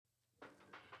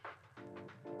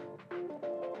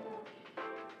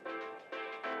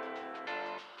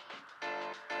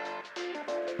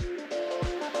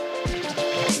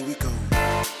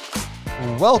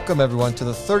welcome everyone to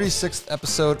the 36th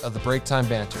episode of the Break Time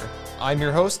Banter. I'm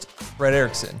your host, Brett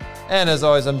Erickson. And as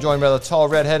always, I'm joined by the tall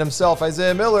redhead himself,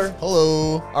 Isaiah Miller.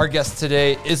 Hello. Our guest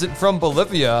today isn't from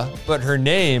Bolivia, but her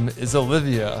name is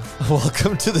Olivia.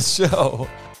 Welcome to the show.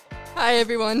 Hi,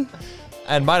 everyone.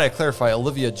 And might I clarify,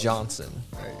 Olivia Johnson.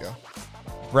 There you go.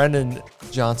 Brennan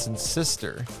Johnson's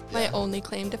sister. My only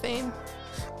claim to fame.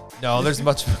 No, there's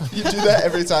much. You do that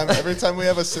every time. Every time we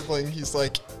have a sibling, he's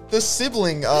like, the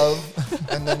sibling of,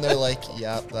 and then they're like,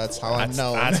 yeah, that's how I'm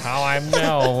known. That's how I'm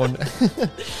known.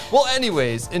 Well,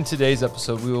 anyways, in today's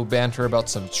episode, we will banter about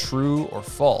some true or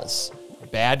false,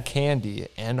 bad candy,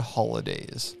 and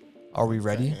holidays. Are we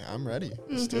ready? Okay, I'm ready.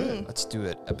 Let's do it. Let's do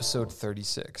it. Episode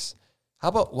 36. How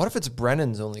about, what if it's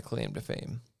Brennan's only claim to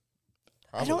fame?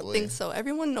 Probably. I don't think so.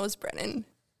 Everyone knows Brennan.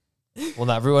 Well,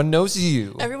 not everyone knows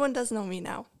you. Everyone does know me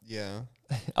now. Yeah.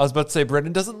 I was about to say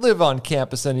Brennan doesn't live on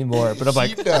campus anymore, but I'm like,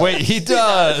 He does. wait, he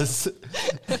does.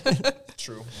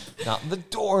 True. Not in the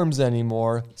dorms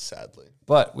anymore. Sadly.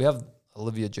 But we have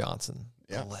Olivia Johnson,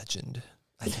 Yeah. the legend.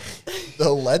 The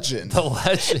legend. The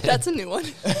legend. That's a new one.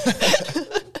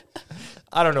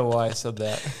 I don't know why I said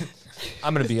that.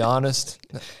 I'm going to be honest.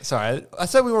 Sorry, I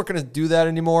said we weren't going to do that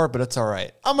anymore, but it's all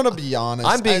right. I'm going to be honest.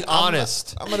 I'm being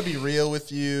honest. I'm going to be real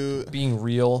with you. Being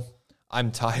real,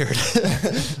 I'm tired,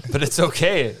 but it's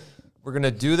okay. We're going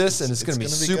to do this, and it's going to be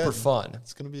super good. fun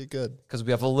It's going to be good. because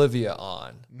we have Olivia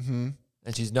on,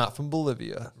 and she's not from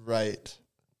Bolivia. Right.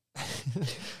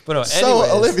 But no, So,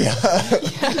 anyways, Olivia.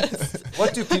 Yes.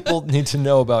 what do people need to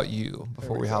know about you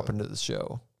before we we go. hop into the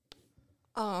show?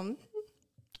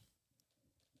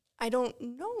 I don't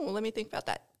know. Let me think about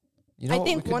that. You know I what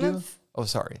think we could one do? of- Oh,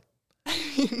 sorry.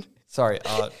 Sorry.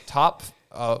 Top.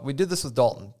 We did this with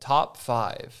Dalton. Top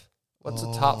 5. What's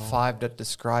the top 5 that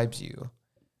describes you?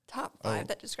 Top 5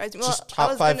 that describes me. Just I top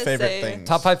was 5 gonna favorite say things.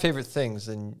 Top 5 favorite things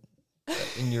in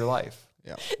your life.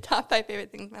 Yeah. Top 5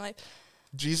 favorite things in my life.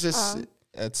 Jesus,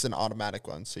 it's an automatic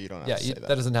one, so you don't have Yeah, to say that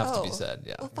that. doesn't have to be Oh. said.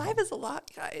 Yeah. Well, 5 is a lot,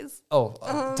 guys. Oh,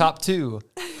 top 2.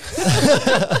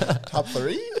 Top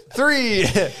 3? 3.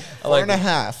 I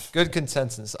 4.5. it. Good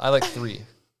consensus. I like 3.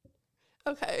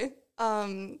 Okay.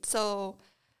 So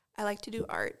I like to do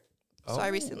art. So I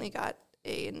recently got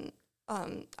an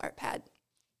art pad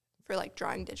for like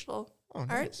drawing digital art.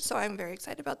 Nice. So I'm very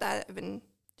excited about that. I've been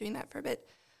doing that for a bit.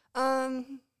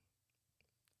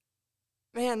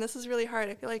 Man, this is really hard.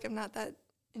 I feel like I'm not that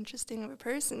interesting of a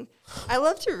person. I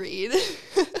love to read.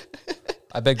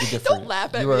 I beg to differ. Don't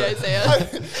laugh at You me, are- Isaiah. I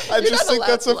You're just not think allowed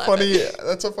that's to a laugh funny at me.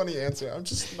 that's a funny answer. I'm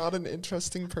just not an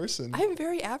interesting person. I'm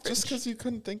very average. Just because you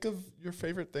couldn't think of your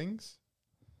favorite things?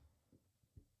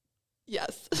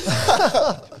 Yes.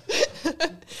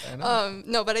 I know.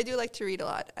 No, but I do like to read a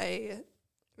lot. I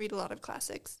read a lot of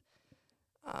classics.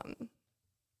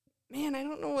 Man, I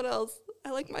don't know what else.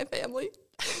 I like my family.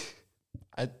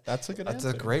 That's a good That's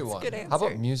answer. a great one. good How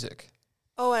about answer. music?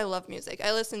 Oh, I love music.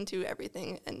 I listen to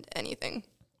everything and anything.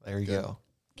 There you Good. go.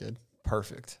 Good.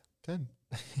 Perfect. Good.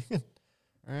 All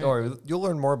right. Don't worry. You'll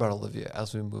learn more about Olivia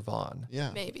as we move on.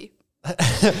 Yeah. Maybe.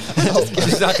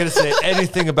 She's not going to say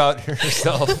anything about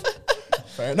herself.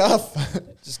 Fair enough.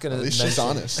 Just going At to least she's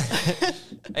honest.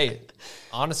 Hey,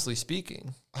 honestly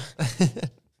speaking,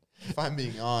 If I'm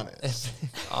being honest.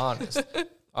 honest.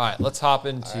 All right, let's hop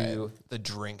into All the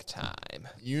drink time.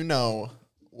 You know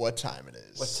what time it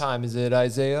is. What time is it,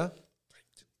 Isaiah?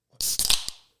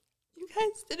 You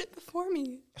guys did it before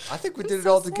me. I think we I'm did it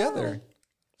so all sad. together.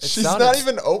 It She's sounded- not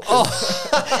even open.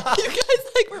 You guys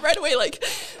were right away like,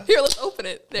 here, let's open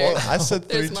it. There. Well, I said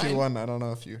There's 3, 2, mine. 1. I don't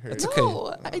know if you heard. It's it. okay.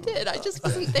 No, I did. I just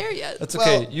wasn't there yet. That's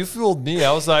okay. Well- You fooled me.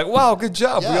 I was like, wow, good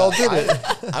job. We Yeah, all did it.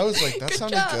 I was like, that Good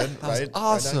sounded job. good, That was right?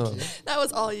 awesome. Right on cue. That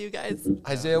was all you guys.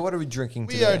 Isaiah, what are we drinking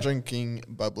We today? are drinking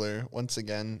Bubbler once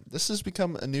again. This has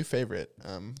become a new favorite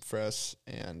for us,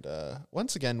 and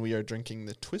once again we are drinking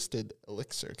the Twisted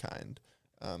Elixir kind,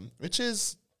 which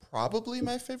is probably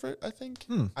my favorite. I think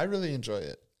I really enjoy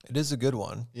it. It is a good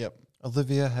one. Yep.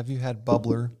 Olivia, have you had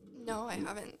Bubbler? No, I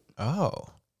haven't. Oh.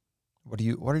 What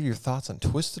are your thoughts on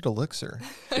Twisted Elixir?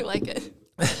 I like it.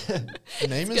 The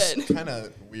name It's is good. kind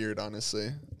of weird,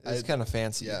 honestly. It's kind of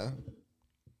fancy. Yeah.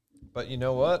 But you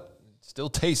know what? It still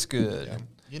tastes good. Yeah.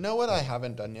 You know what I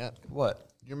haven't done yet? What?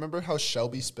 You remember how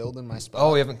Shelby spilled in my spot?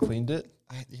 Oh, we haven't cleaned it?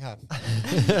 Yeah.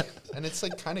 And it's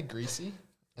like kind of greasy.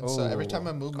 And so every time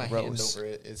I move my hand gross. over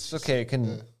it, it's It's just okay. It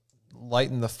can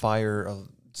lighten the fire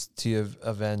to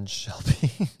avenge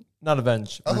Shelby. Not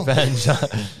avenge. Oh. Revenge.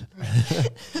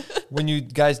 When you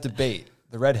guys debate,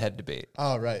 the redhead debate.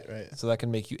 Oh, right. So that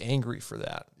can make you angry for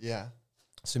that. Yeah.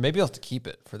 So maybe I'll have to keep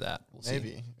it for that. We'll see.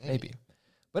 Maybe. Maybe.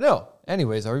 But no,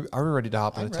 anyways, are we ready to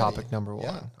hop into I'm topic ready. number 1?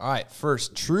 Yeah. All right,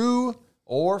 first, true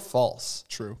or false?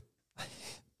 True.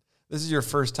 This is your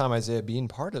first time, Isaiah, being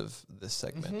part of this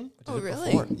segment. We did Oh, it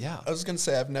really? before. Yeah. I was gonna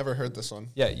say I've never heard this one.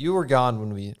 Yeah, you were gone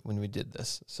when we did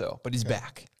this. So, but he's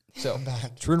back. So,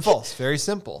 back. true and false, very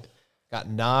simple. Got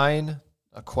 9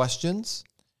 questions,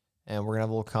 and we're gonna have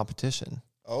a little competition.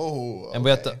 Oh, okay. And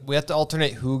we have to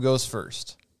alternate who goes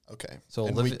first. Okay. So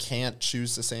and Olivia- we can't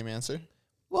choose the same answer?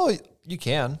 Well, you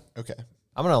can. Okay.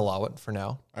 I'm gonna allow it for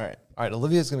now. All right. All right,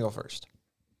 Olivia's gonna go first.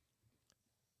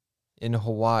 In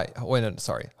Hawaii,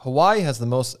 Hawaii has the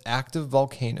most active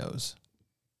volcanoes.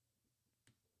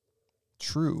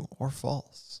 True or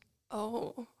false?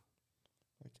 Oh,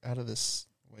 Like out of the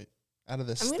I'm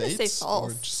gonna say states or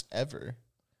false. just ever?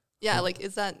 yeah. Like,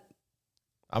 is that?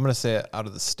 I'm gonna say it out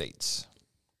of the states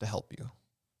to help you.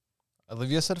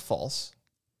 Olivia said false.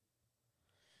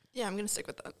 Yeah, I'm gonna stick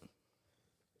with that.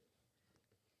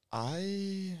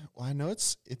 I know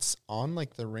it's on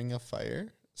like the Ring of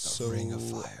Fire. So Ring of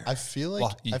Fire. I feel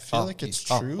like it's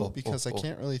true because I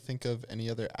can't really think of any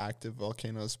other active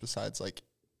volcanoes besides like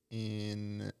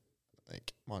in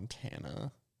like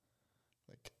Montana,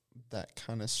 like that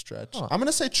kind of stretch. Huh. I'm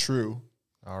gonna say true.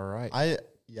 All right.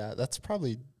 That's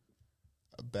probably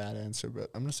a bad answer, but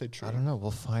I'm gonna say true. I don't know.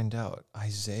 We'll find out.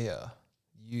 Isaiah,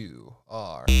 you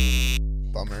are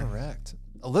Bummer. correct.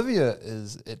 Olivia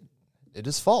it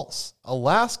is false.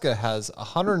 Alaska has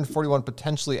 141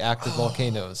 potentially active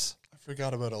volcanoes. I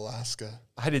forgot about Alaska.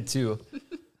 I did too.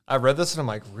 I read this and I'm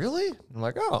like, really? I'm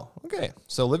like, oh, okay.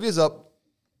 So Olivia's up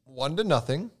 1-0.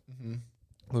 Mm-hmm.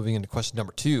 Moving into question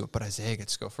number 2, but Isaiah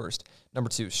gets to go first. Number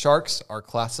 2, sharks are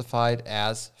classified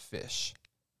as fish.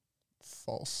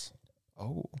 False.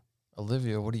 Oh,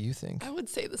 Olivia, what do you think? I would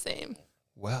say the same.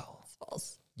 Well, It's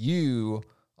false. you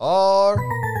are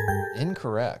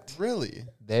incorrect. Really?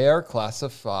 They are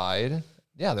classified.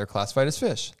 Yeah, they're classified as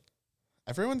fish.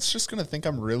 Everyone's just gonna think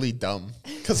I'm really dumb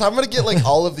because I'm gonna get like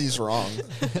all of these wrong.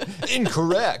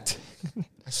 Incorrect.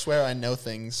 I swear I know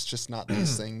things, just not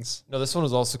these things. No, this one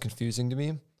was also confusing to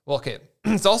me. Well, okay.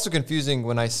 It's also confusing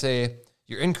when I say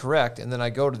you're incorrect and then I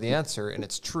go to the answer and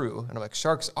it's true. And I'm like,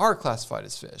 sharks are classified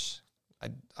as fish.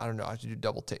 I don't know. I have to do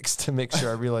double takes to make sure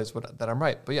I realize that I'm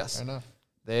right. But yes, Fair enough.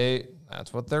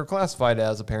 that's what they're classified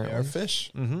as They apparently. are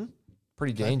fish. Mm-hmm.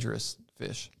 Pretty dangerous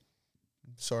fish.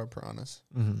 So are piranhas.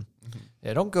 Mm-hmm.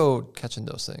 Yeah, don't go catching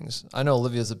those things. I know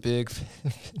Olivia's a big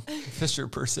fisher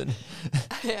person.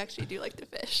 I actually do like to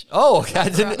fish. Oh, okay, I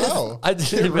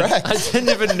didn't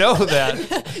even know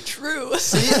that. True.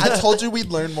 See, I told you we'd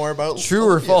learn more about True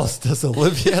or Olivia. false? Does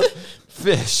Olivia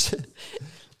fish?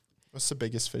 What's the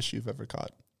biggest fish you've ever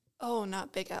caught? Oh,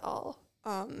 not big at all.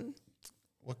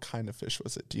 What kind of fish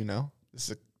was it? Do you know?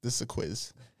 This is a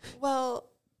quiz. Well,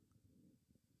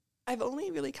 I've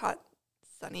only really caught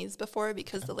sunnies before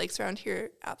because the lakes around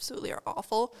here absolutely are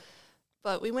awful.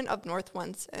 But we went up north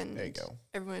once and There you go.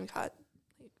 everyone caught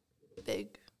like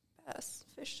big bass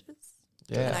fishes.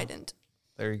 Yeah. And I didn't.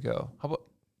 There you go. How about?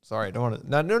 Sorry, I don't want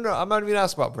to. No. I'm not even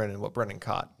asking about Brendan. What Brendan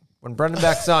caught. When Brendan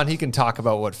backs on, he can talk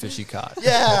about what fish he caught.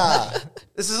 Yeah.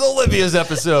 This is Olivia's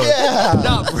episode, Yeah.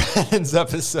 not Brendan's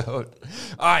episode.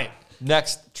 All right.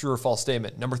 Next, true or false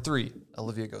statement. Number 3.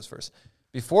 Olivia goes first.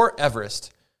 Before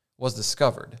Everest was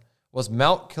discovered, was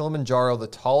Mount Kilimanjaro the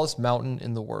tallest mountain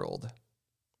in the world?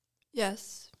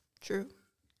 Yes, true.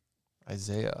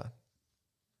 Isaiah.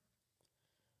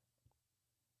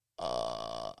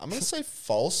 I'm gonna say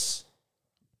false,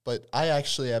 but I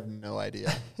actually have no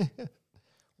idea.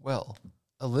 Well,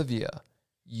 Olivia,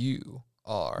 you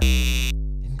are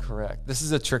incorrect. This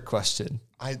is a trick question.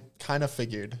 I kind of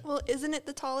figured. Well, isn't it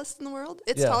the tallest in the world?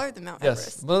 It's Yeah. taller than Mount Yes.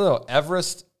 Everest. Well, no,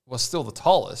 Everest was still the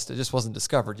tallest. It just wasn't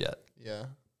discovered yet. Yeah.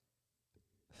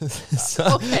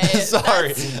 Okay,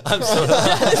 Sorry. I'm so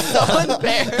So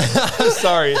unfair. I'm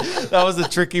sorry. That was a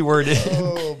tricky word.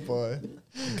 Oh boy.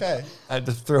 Okay. I had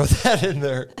to throw that in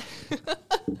there.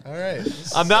 All right.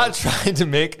 I'm not trying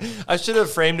to I should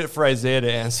have framed it for Isaiah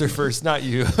to answer first, not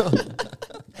you.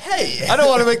 Hey. I don't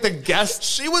want to make the guest.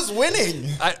 She was winning.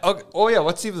 Oh, yeah.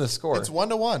 What's even the score? It's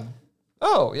 1-1.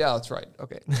 Oh, yeah, that's right.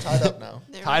 Okay. Tied up now.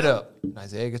 There we Tied go. up. And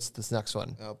Isaiah gets this next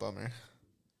one. Oh, bummer.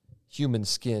 Human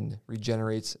skin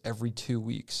regenerates every 2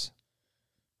 weeks.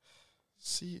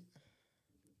 See,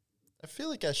 I feel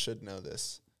like I should know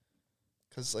this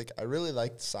because, like, I really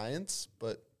liked science,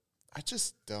 but I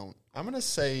just don't. I'm going to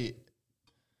say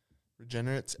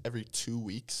regenerates every 2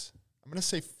 weeks. I'm going to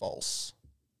say false.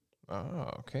 Oh,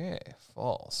 okay.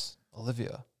 False.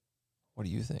 Olivia, what do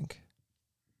you think?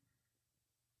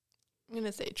 I'm going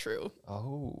to say true.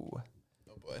 Oh.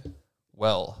 Oh, boy.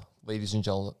 Well, ladies and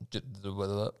gentlemen,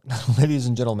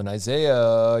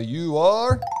 Isaiah, you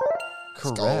are Let's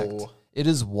correct. go. It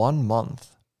is 1 month.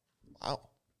 Wow.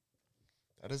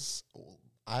 That is,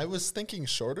 I was thinking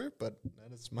shorter, but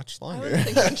that is much I longer. was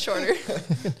thinking shorter.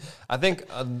 I think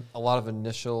a lot of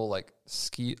initial like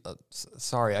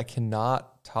sorry, I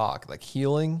cannot talk. Like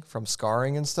healing from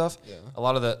scarring and stuff. Yeah. A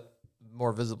lot of that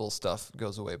more visible stuff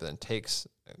goes away, but then takes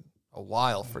a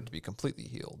while for it to be completely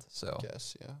healed. So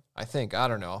Yes, yeah. I think, I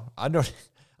don't know. I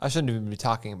shouldn't even be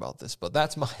talking about this, but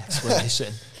that's my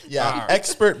explanation. Yeah,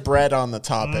 expert Brett on the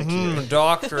topic here.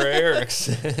 Dr.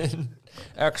 Erickson,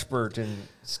 expert in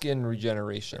skin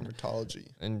regeneration. Dermatology.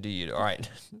 Indeed. All right.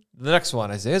 The next one.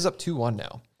 Isaiah's up 2-1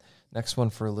 now. Next one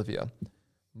for Olivia.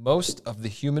 Most of the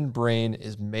human brain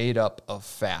is made up of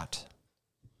fat.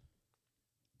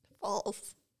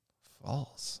 False.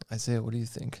 False. Isaiah, what do you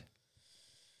think?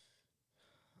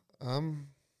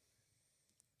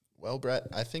 Well, Brett,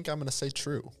 I think I'm going to say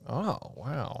true. Oh,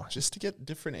 wow. Just to get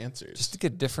different answers. Just to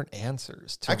get different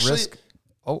answers. To Actually, risk.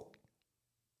 Oh,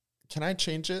 can I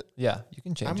change it? yeah, you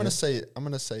can change I'm it.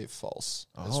 gonna say false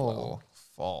as well.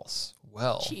 False.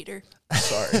 Well, Cheater.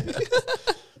 Sorry.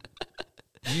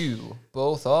 you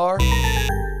both are.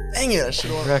 Dang it, I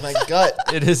should have went with my gut.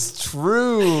 It is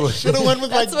true. Should have went with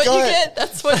my That's gut. what you get.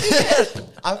 That's what you get.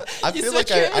 I You feel like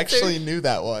switch I your answer. actually knew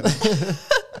that one.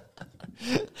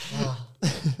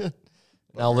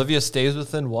 Now Olivia stays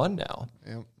within 1 now,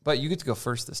 Yep. but you get to go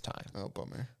first this time. Oh,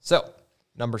 bummer. So,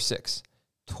 number 6.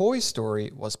 Toy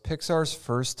Story was Pixar's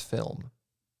first film.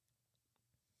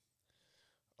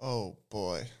 Oh,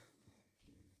 boy.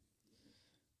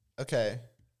 Okay.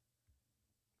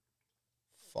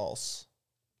 False.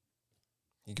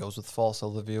 He goes with false.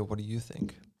 Olivia, what do you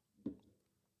think?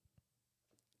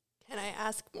 Can I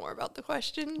ask more about the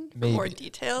question? For Maybe. more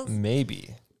details?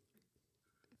 Maybe.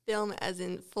 Film as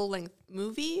in full-length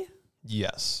movie?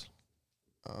 Yes.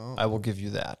 Oh. I will give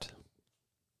you that.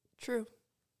 True.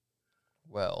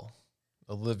 Well,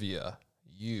 Olivia,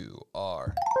 you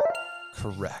are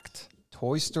correct.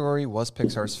 Toy Story was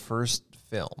Pixar's first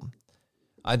film.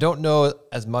 I don't know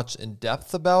as much in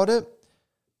depth about it,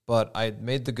 but I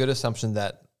made the good assumption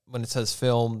that when it says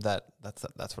film, that's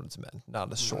what it's meant,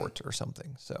 not a short or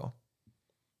something. So,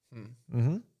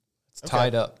 it's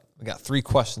tied up. We got 3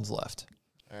 questions left.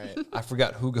 All right. I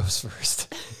forgot who goes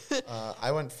first.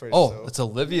 I went first. Oh, so it's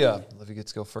Olivia. Olivia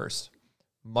gets to go first.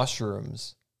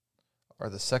 Mushrooms are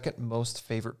the second most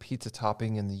favorite pizza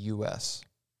topping in the U.S.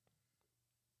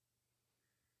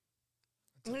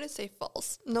 I'm going to say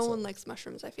false. No one likes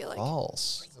mushrooms, I feel like.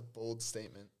 False. it's a bold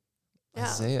statement. Yeah.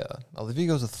 Isaiah. Olivia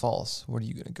goes with false. What are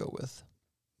you going to go with?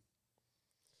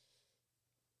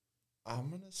 I'm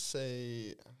going to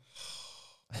say...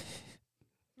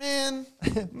 Man.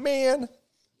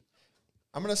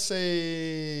 I'm going to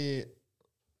say...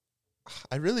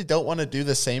 I really don't want to do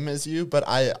the same as you, but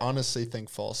I honestly think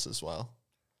false as well.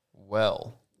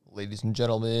 Well, ladies and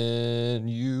gentlemen,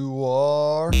 you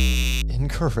are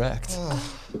incorrect.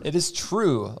 It is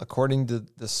true, according to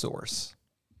the source.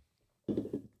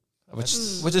 Which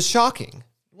is shocking.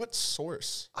 What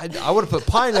source? I would have put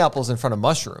pineapples in front of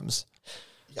mushrooms.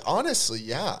 Yeah, honestly,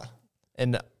 yeah.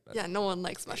 And Yeah, no one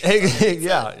likes mushrooms.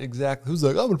 yeah, exactly. Who's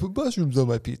like, I'm gonna put mushrooms on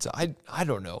my pizza? I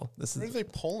don't know. Where are they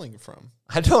polling from?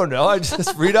 I don't know. I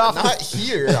just read off. Not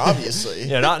here, obviously.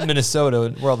 Yeah, not in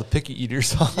Minnesota, where all the picky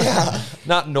eaters are. Yeah.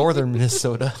 Not northern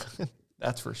Minnesota.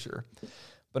 That's for sure.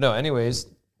 But no, anyways,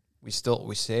 we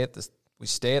stay at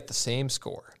the same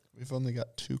score. We've only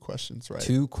got 2 questions right.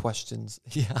 2 questions.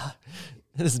 Yeah.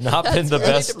 It has not been the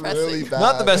really best. depressing. Really bad.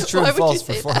 Not the best true Why and would you false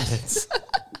say that? performance.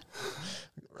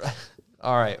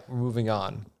 All right, we're moving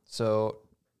on. So,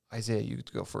 Isaiah, you get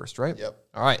to go first, right? Yep.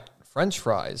 All right. French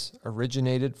fries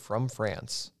originated from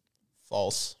France.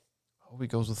 False. Oh, he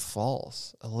goes with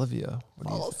false. Olivia, what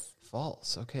do you think? False.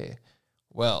 False. Okay.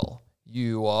 Well,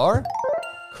 you are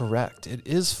correct. It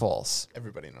is false.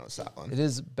 Everybody knows that one. It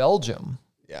is Belgium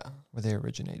Yeah. where they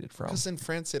originated from. Because in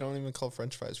France, they don't even call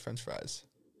French fries French fries.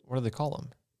 What do they call them?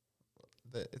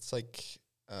 It's like,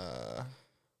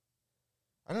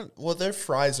 their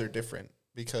fries are different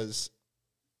because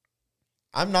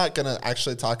I'm not going to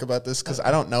actually talk about this because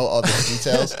I don't know all the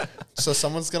details. So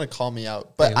someone's going to call me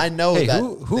out. But I know that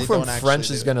who they from don't actually French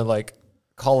do is it. going to like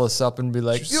call us up and be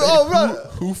like, Did you "Yo, say right."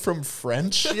 who from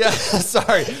French? Yeah,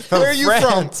 sorry. Where are you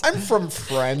France. from? I'm from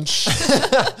French.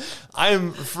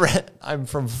 I'm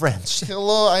from French.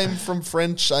 Hello, I'm from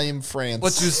French. I am France.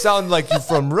 But you sound like you're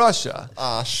from Russia.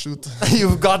 Ah, shoot.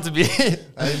 You've got to be.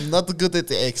 I'm not good at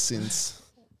the accents.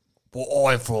 Well,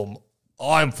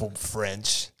 I'm from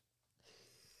French.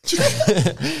 All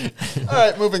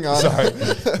right, moving on. Sorry.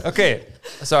 Okay.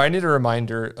 Sorry, I need a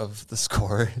reminder of the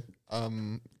score.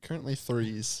 Currently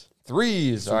threes.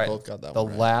 Threes. So All we right. both got that The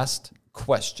one right. last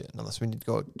question, unless we need to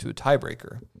go to a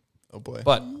tiebreaker. Oh boy.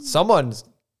 But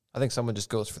I think someone just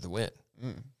goes for the win.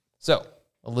 So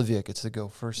Olivia gets to go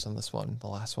first on this one, the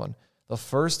last one. The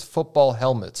first football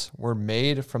helmets were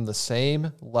made from the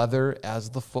same leather as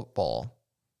the football.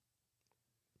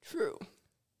 True.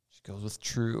 She goes with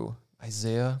true.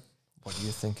 Isaiah, what do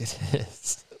you think it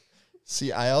is?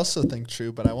 See, I also think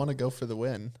true, but I want to go for the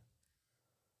win.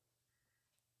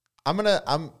 I'm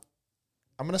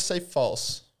gonna say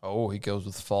false, Oh, he goes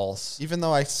with false. even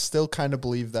though I still kind of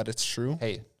believe that it's true.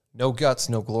 Hey, no guts,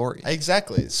 no glory.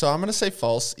 Exactly. So I'm gonna say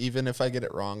false, even if I get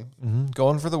it wrong.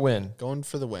 Going for the win. Going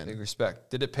for the Big win.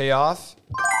 respect. Did it pay off?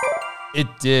 It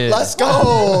did. Let's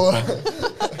go.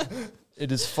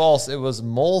 It is false. It was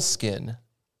moleskin.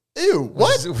 Ew.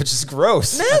 What? Which is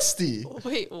gross. Nasty.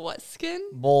 Wait, what skin?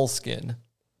 Moleskin.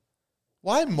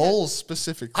 Why moles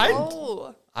specifically?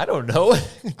 Oh. I don't know.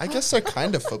 I guess they're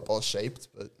kind of football shaped,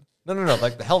 but No,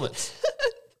 like the helmets.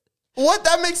 what?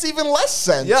 That makes even less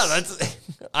sense. Yeah, that's.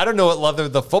 I don't know what leather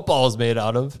the football is made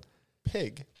out of.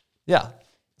 pig. Yeah.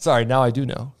 Sorry, now I do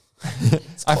know.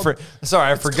 I forgot.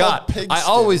 called pig I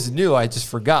skin. always knew. I just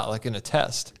forgot, like in a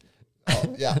test.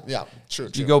 Oh, yeah, true.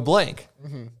 You go blank.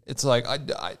 It's like,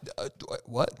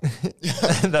 what?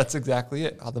 That's exactly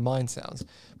it, how the mind sounds.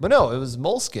 But no, it was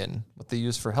moleskin, what they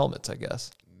use for helmets, I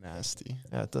guess. Nasty.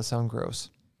 Yeah, it does sound gross.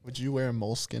 Would you wear a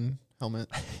moleskin helmet?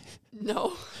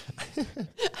 No.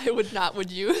 I would not,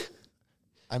 would you?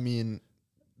 I mean,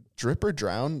 drip or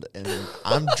drowned, and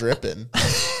I'm dripping.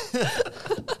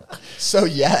 So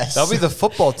yes, That'll be the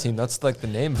football team. That's like the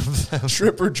name of them.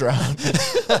 drip or drown,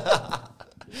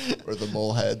 or the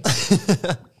mole heads.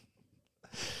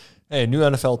 Hey, new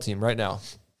NFL team right now.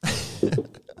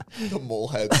 The mole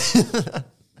heads.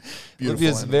 Beautiful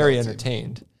Olivia's NFL very team.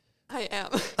 entertained. I am.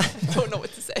 I don't know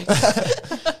what to say.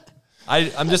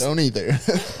 I'm just. Don't either.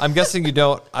 I'm guessing you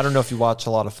don't. I don't know if you watch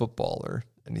a lot of football or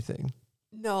anything.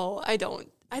 No, I don't.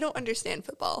 I don't understand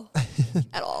football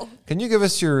at all. Can you give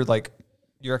us your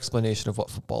explanation of what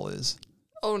football is?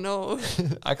 Oh no.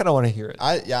 I kind of want to hear it.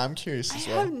 I'm curious I as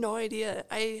well. have no idea.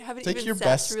 I haven't Take even your sat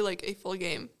best- through like a full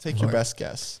game. Take your best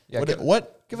guess. Yeah, what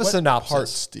give a what synopsis.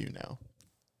 parts do you know?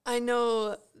 I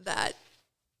know that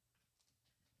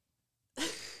I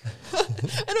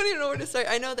don't even know where to start.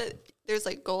 I know that there's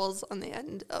like goals on the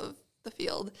end of the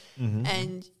field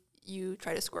and you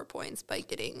try to score points by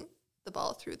getting the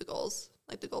ball through the goals,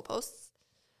 like the goalposts.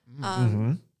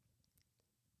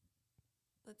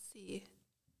 Let's see.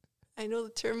 I know the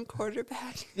term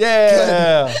quarterback.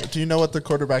 Yeah. Do you know what the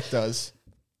quarterback does?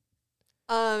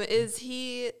 Is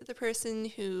he the person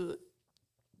who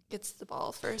gets the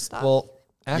ball first off? Well,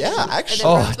 actually, Yeah, and actually.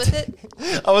 then runs with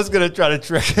it? I was gonna try to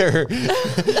trick her.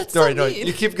 That's Sorry, so no, mean.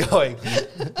 you keep going.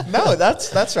 No,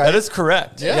 that's right. That is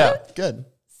correct. Yeah. Good.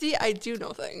 See, I do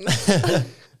know things.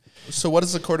 So what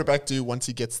does the quarterback do once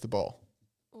he gets the ball?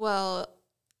 Well,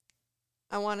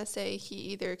 I want to say he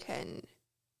either can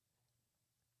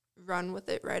run with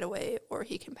it right away or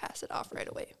he can pass it off right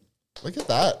away. Look at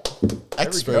that.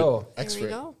 Expert. go. There Expert. we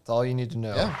go. That's all you need to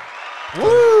know. Yeah.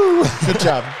 Woo! Good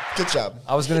job. Good job.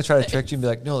 I was gonna try to trick you and be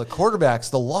like, no, the quarterback's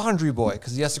the laundry boy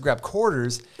because he has to grab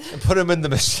quarters and put them in the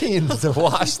machine to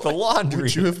wash the laundry.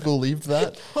 Would you have believed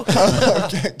that?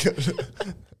 Okay, good.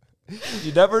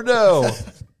 You never know.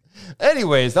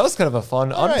 Anyways, that was kind of a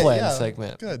fun, All right, unplanned yeah,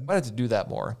 segment. good. Might have to do that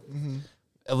more.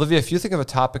 Olivia, if you think of a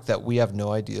topic that we have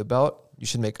no idea about, you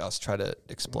should make us try to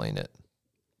explain it.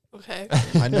 Okay.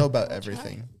 I know about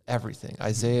everything. Everything.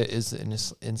 Isaiah is an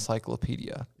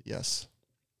encyclopedia. Yes.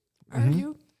 Are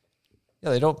you? Yeah,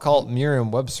 they don't call it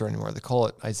Merriam-Webster anymore. They call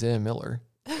it Isaiah Miller.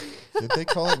 Did they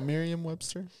call it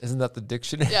Merriam-Webster? Isn't that the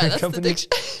dictionary Yeah, that's the company?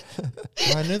 dictionary.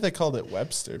 Well, I knew they called it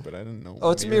Webster, but I didn't know.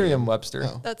 Oh, it's Merriam-Webster.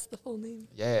 Oh. That's the full name.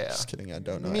 Yeah. Just kidding. I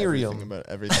don't know Miriam. everything about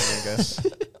everything, I guess.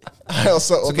 I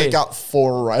also only okay. got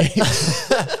 4 right.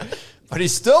 But he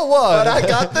still won. But I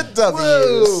got the W.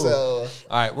 Woo. So.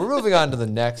 All right, we're moving on to the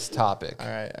next topic. All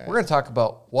right. We're going to talk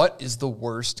about what is the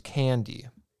worst candy.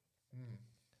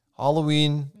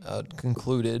 Halloween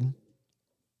concluded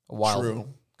a while,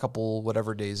 True. couple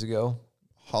whatever days ago.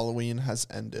 Halloween has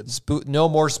ended. No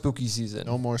more spooky season.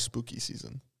 No more spooky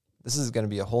season. This is going to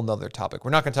be a whole nother topic.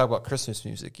 We're not going to talk about Christmas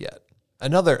music yet.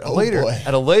 At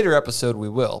a later episode we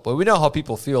will, but we know how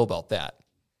people feel about that.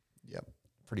 Yep.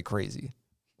 Pretty crazy.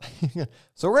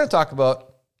 So we're going to talk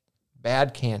about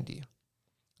bad candy.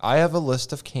 I have a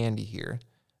list of candy here,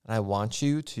 and I want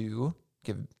you to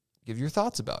give give your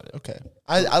thoughts about it. Okay.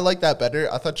 I like that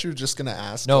better. I thought you were just gonna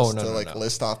ask us to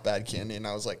list off bad candy, and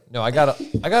I was like, No, I got a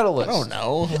list. I don't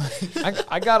know.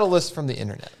 I got a list from the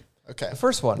internet. Okay. The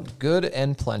first one, Good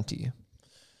and Plenty.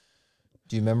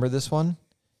 Do you remember this one?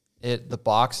 The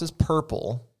box is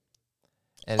purple.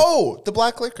 And the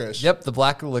black licorice. Yep, the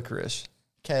black licorice.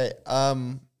 Okay.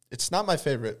 It's not my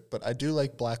favorite, but I do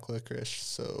like black licorice,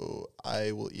 so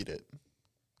I will eat it.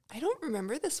 I don't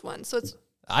remember this one. So it's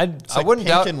I Like wouldn't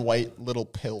pink doubt. and white little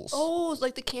pills.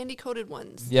 like the candy coated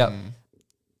ones. Yep.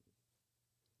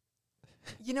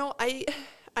 You know,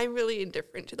 I'm really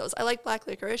indifferent to those. I like black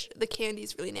licorice. The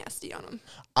candy's really nasty on them.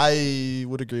 I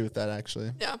would agree with that,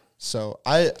 actually. Yeah. So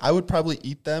I would probably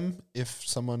eat them if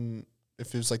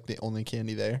it was like the only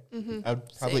candy there. Mm-hmm. I would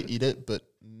probably Same. eat it, but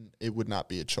it would not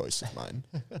be a choice of mine.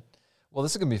 Well,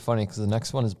 this is gonna be funny because the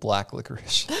next one is black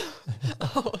licorice.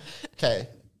 Okay.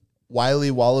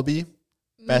 Wiley Wallaby,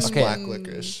 best Okay. black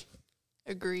licorice.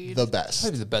 Agreed. The Maybe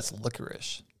best. the best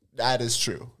licorice. That is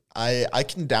true. I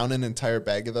can down an entire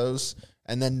bag of those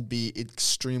and then be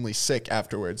extremely sick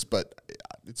afterwards, but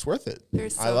it's worth it. They're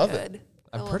so I love good. it.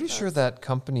 I I'm love pretty sure those. that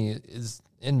company is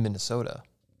in Minnesota.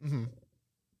 Mm-hmm.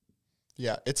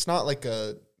 Yeah, it's not like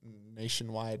a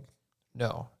nationwide.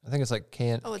 No, I think it's like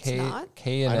Oh, it's not?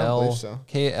 K and I don't L believe so.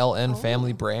 KLN Oh.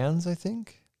 Family Brands. I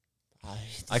think. I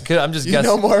I'm just you guessing.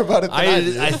 know more about it than I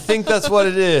do. I think that's what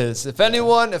it is. If I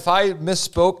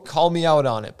misspoke, call me out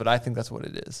on it. But I think that's what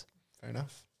it is. Fair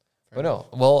enough. But no,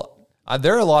 well,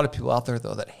 there are a lot of people out there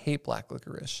though that hate black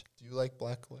licorice. Do you like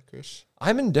black licorice?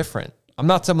 I'm indifferent. I'm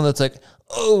not someone that's like,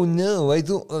 oh no, I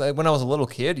don't. Like, when I was a little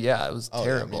kid, yeah, it was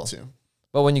terrible. Yeah, me too.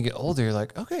 But when you get older, you're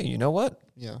like, okay, you know what?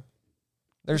 Yeah.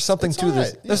 There's something it's to all this.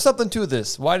 right, yeah. There's something to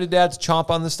this. Why do dads chomp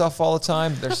on this stuff all the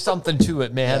time? There's something to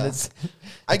it, man. Yeah. It's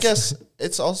I guess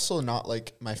it's also not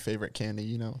like my favorite candy,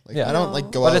 you know? Like Yeah. I don't No.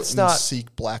 like go But out it's and not-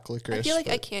 seek black licorice. I feel like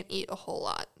I but- can't eat a whole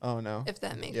lot, Oh no. if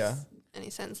that makes Yeah. any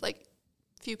sense. Like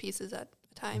a few pieces at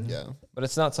a time. Yeah. but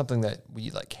it's not something that we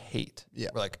like hate. Yeah.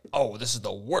 We're like, oh, this is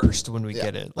the worst when we Yeah.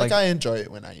 get it. Like I enjoy it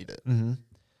when I eat it. Mhm.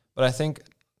 But I think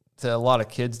to a lot of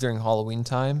kids during Halloween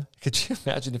time, could you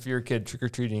imagine if you're a kid trick or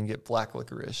treating and get black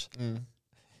licorice?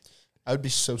 I would be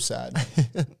so sad.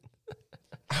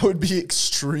 I would be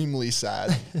extremely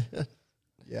sad.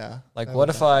 Yeah. Like, that what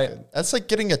would if not be I- good. That's like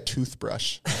getting a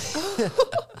toothbrush.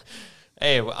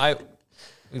 Hey,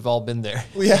 we've all been there.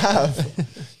 We have.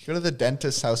 Go to the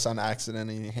dentist's house on accident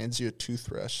and he hands you a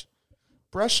toothbrush.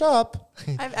 Brush up.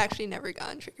 I've actually never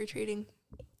gone trick or treating.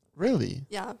 Really?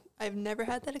 Yeah, I've never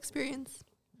had that experience.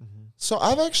 So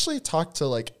I've actually talked to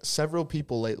like several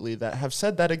people lately that have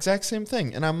said that exact same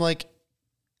thing. And I'm like,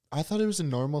 I thought it was a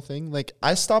normal thing. Like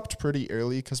I stopped pretty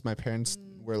early because my parents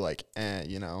were like,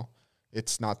 you know,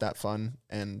 it's not that fun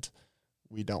and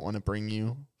we don't want to bring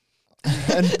you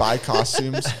and buy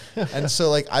costumes. And so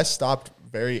like I stopped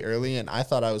very early and I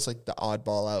thought I was like the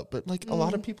oddball out. But like a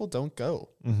lot of people don't go.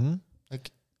 Mm-hmm. Like,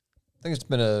 I think it's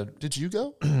been did you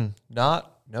go?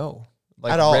 no,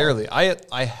 like At all? rarely.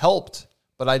 I helped,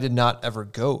 but I did not ever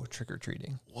go trick or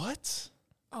treating. What?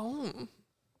 Oh,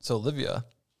 So Olivia.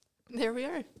 there we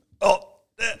are. Oh,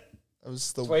 That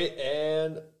was the wait,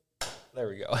 and there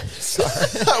we go.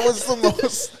 that was the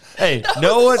most Hey,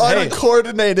 no one. Hey,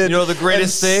 uncoordinated. you know the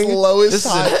greatest and thing? slowest This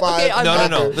is high a- five. Okay, I'm no, no, back.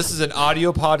 no. This is an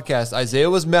audio podcast. Isaiah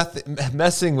was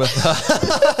messing with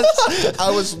us.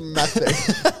 I was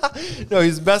mething. No,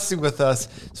 he's messing with us,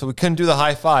 so we couldn't do the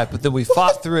high five. But then we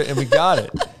fought through it and we got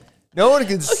it. No one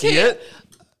can see Okay. it.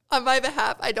 On my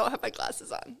behalf, I don't have my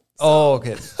glasses on. Oh,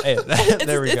 okay. Hey,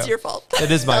 there we go. It's your fault. It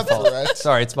is my fault. Correct.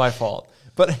 Sorry, it's my fault.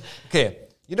 But okay,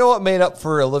 you know what made up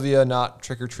for Olivia not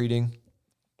trick or treating?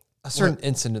 A certain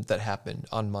incident that happened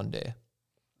on Monday.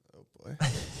 Oh boy.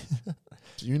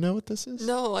 Do you know what this is?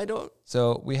 No, I don't.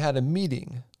 So we had a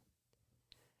meeting,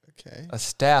 Okay. a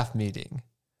staff meeting,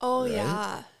 Oh, Right.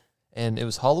 yeah. and it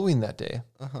was Halloween that day.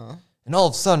 Uh-huh. And all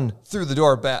of a sudden, through the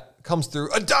door, comes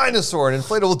through a dinosaur, an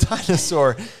inflatable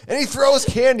dinosaur, and he throws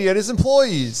candy at his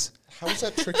employees. How is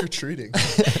that trick-or-treating?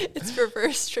 It's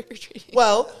reverse trick or treating.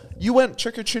 Well, you went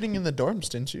trick-or-treating in the dorms,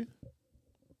 didn't you?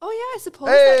 Oh, yeah, I suppose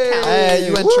Hey! that counts. Hey,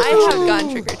 you went I trick-or-treating. have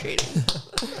gone trick or treating.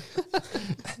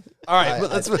 All right,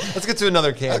 but let's get to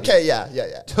another candy. Okay,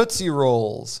 yeah. Tootsie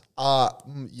Rolls.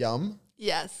 Yum.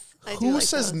 Yes, I do. Who like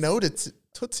says those. no to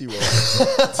Tootsie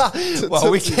Rolls?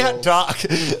 Well, we Tootsie can't Rolls. talk.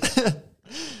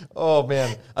 Oh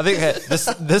man, I think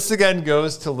this again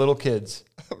goes to little kids.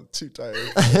 I'm too tired.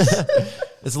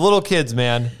 It's little kids,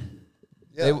 man.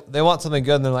 Yeah. They want something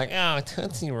good, and they're like, oh,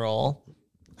 Tootsie Roll.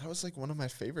 That was like one of my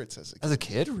favorites as a kid. As a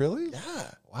kid, really?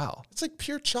 Yeah. Wow. It's like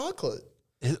pure chocolate.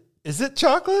 Is it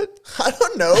chocolate? I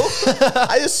don't know.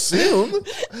 I assume.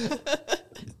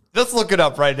 Let's look it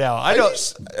up right now. I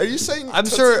don't. Are you saying I'm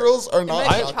Tootsie sure- Rolls are It not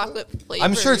might be chocolate? chocolate flavored.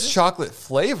 I'm sure it's chocolate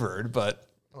flavored, but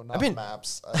Oh, not mean-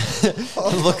 maps.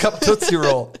 look up Tootsie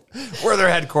Roll. Where are their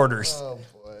headquarters? Oh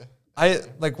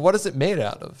boy. What is it made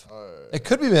out of? It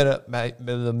could be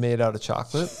made out of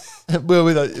chocolate.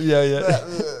 Yeah.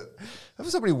 I have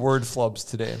so many word flubs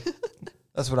today.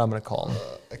 That's what I'm going to call them.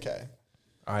 Okay.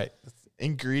 All right.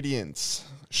 Ingredients: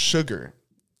 sugar,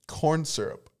 corn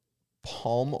syrup,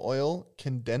 palm oil,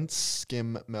 condensed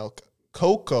skim milk,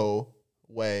 cocoa,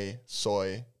 whey,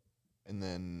 soy, and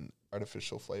then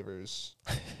artificial flavors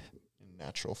and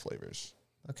natural flavors.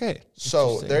 Okay. So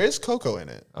Interesting. there is cocoa in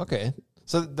it. Okay.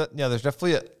 So, there's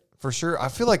definitely for sure. I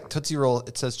feel like Tootsie Roll,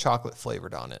 it says chocolate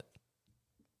flavored on it.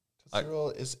 Tootsie Roll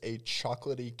is a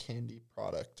chocolatey candy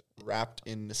product wrapped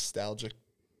in nostalgic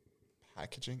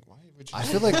packaging. Why would you? I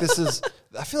feel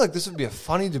like this would be a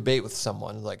funny debate with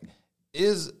someone. Like,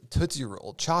 is Tootsie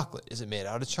Roll chocolate? Is it made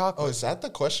out of chocolate? Oh, is that the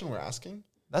question we're asking?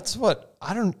 That's what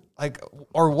I don't like.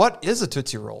 Or what is a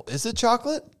Tootsie Roll? Is it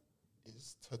chocolate?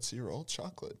 Is Tootsie Roll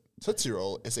chocolate? Tootsie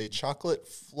Roll is a chocolate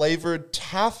flavored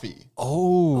taffy.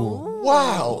 Oh,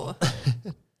 Wow.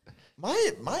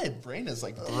 My brain is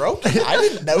like broken. I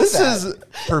didn't know this that. is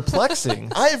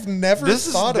perplexing. I've never This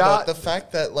is thought not- about the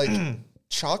fact that like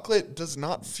chocolate does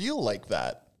not feel like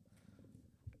that.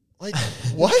 Like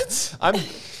what? I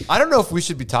don't know if we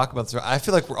should be talking about this. I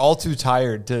feel like we're all too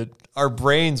tired to. Our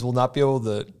brains will not be able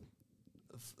to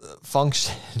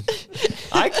function.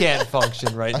 I can't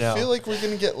function right now. I feel like we're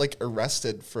gonna get like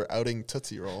arrested for outing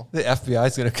Tootsie Roll. The FBI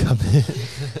is going to come in.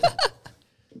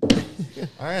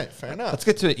 All right, fair enough. Let's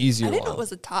get to an easier I didn't know one. it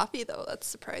was a toffee though. That's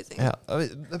surprising. Yeah, I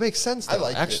mean, that makes sense. Though, I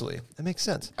like it. actually. That makes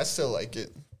sense. I still like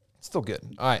it. Still good.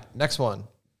 All right, next one.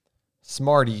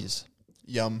 Smarties.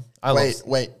 Yum. I love-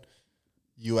 Wait.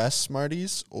 U.S.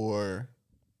 Smarties or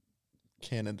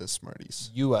Canada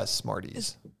Smarties? U.S.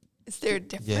 Smarties. Is there a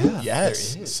difference? Yeah.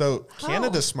 Yes. there is. So How?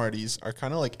 Canada Smarties are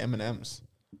kind of like M&Ms.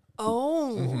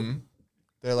 Oh,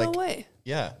 They're no like way.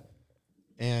 yeah,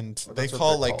 and they that's what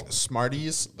call they're like called.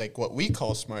 Smarties like what we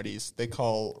call Smarties. They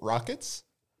call Rockets.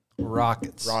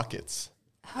 Rockets.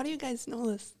 How do you guys know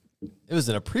this? It was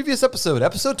in a previous episode,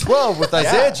 episode 12 with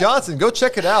Isaiah Johnson. Go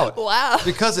check it out. Wow.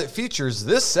 Because it features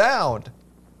this sound.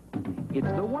 It's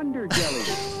the Wonder Jelly.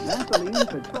 Gasoline,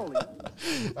 petroleum.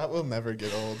 That will never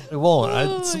get old. It won't.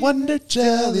 It's Wonder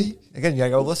Jelly. Again, you gotta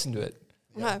go listen to it.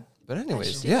 Okay. But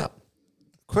anyways, yeah.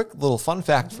 Quick little fun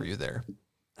fact for you there.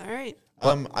 All right.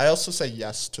 I also say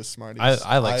yes to Smarties.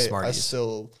 I like I Smarties.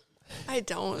 still I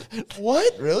don't.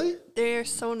 what really? They're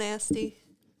so nasty.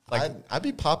 I'd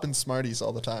be popping Smarties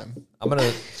all the time. I'm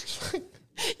gonna.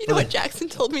 You know what Jackson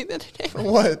told me the other day?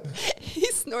 What? He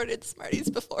snorted Smarties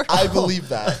before. I believe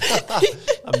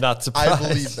that. I'm not surprised. I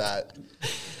believe that.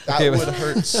 That Okay, but- would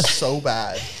hurt so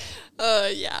bad.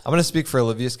 Yeah. I'm gonna speak for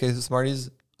Olivia's case with Smarties.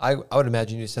 I would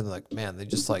imagine you said like, man, they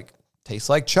just like taste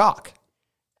like chalk.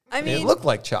 I They mean, look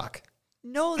like chalk.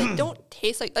 no, they don't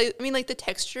taste like. I mean, like the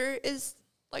texture is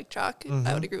like chalk.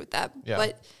 I would agree with that. Yeah.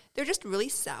 But they're just really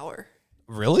sour.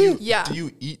 Really? Yeah. Do you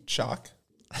eat chalk?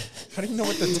 How do you know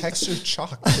what the texture of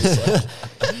chalk tastes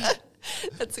like?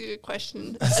 That's a good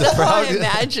question. a That's how I proud-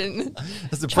 imagine.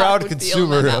 As a chalk proud would feel in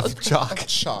my consumer mouth. of chalk.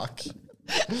 Chalk.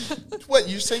 What,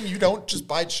 you're saying you don't just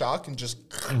buy chalk and just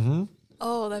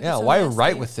Oh, that's Yeah, so why nasty.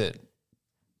 write with it?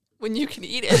 when you can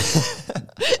eat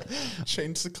it?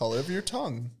 change the color of your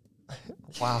tongue?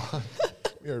 Wow.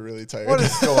 We are really tired. What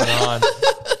is going on?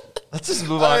 Let's just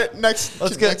move All on. right, next.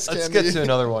 Let's next get candy. to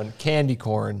another one. Candy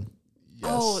corn.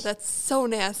 Oh, that's so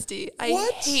nasty. I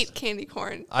What? hate candy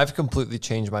corn. I've completely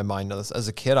changed my mind on this. As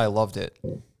a kid, I loved it.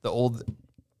 The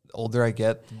older I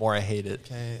get, the more I hate it.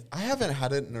 Okay, I haven't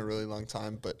had it in a really long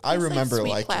time, but I It's like remember sweet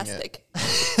liking plastic.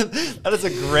 That is a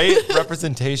great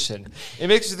representation. It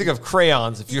makes you think of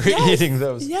crayons if you're Yes, eating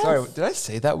those. yes. Sorry, did I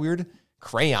say that weird?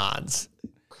 Crayons. it.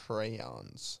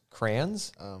 Crayons.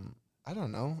 Crayons? I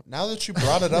don't know. Now that you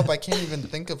brought it up, I can't even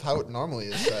think of how it normally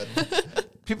is said.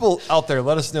 People out there,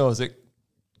 let us know. Is it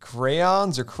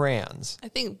crayons or crayons? I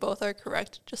think both are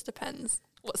correct. Just depends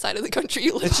what side of the country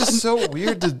you live It's on. just so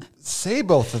weird to say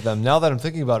both of them now that I'm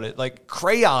thinking about it. Like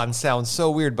crayon sounds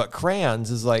so weird, but crayons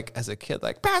is like, as a kid,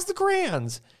 like pass the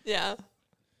crayons. Yeah.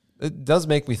 It does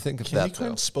make me think of Candy that though.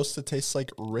 corn's supposed to taste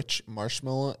like rich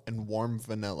marshmallow and warm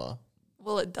vanilla.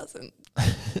 Well, it doesn't.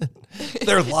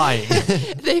 They're lying.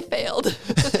 They failed.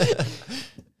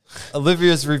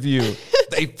 Olivia's review.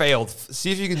 They failed.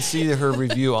 See if you can see her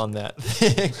review on that.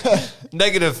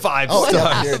 -5 stars.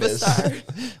 yeah, here Half it of a is. star.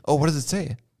 Oh, what does it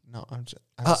say? No, I'm just.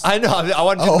 I know. I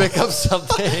wanted you to make up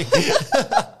something.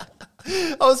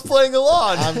 I was playing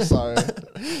along. I'm sorry.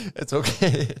 It's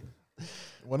okay.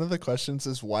 One of the questions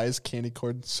is, why is candy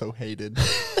corn so hated?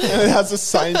 And it has a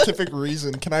scientific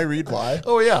reason. Can I read why?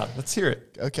 Oh, yeah. Let's hear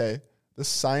it. Okay. The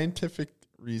scientific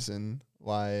reason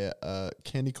why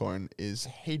candy corn is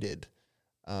hated.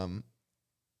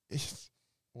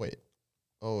 Wait.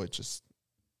 Oh, it's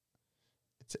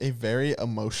a very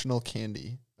emotional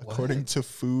candy, according to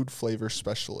food flavor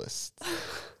specialists.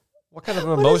 What kind of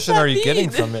emotion are you getting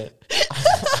from it?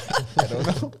 I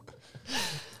don't know.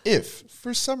 If,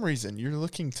 for some reason, you're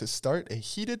looking to start a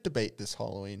heated debate this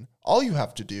Halloween, all you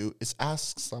have to do is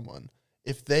ask someone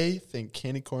if they think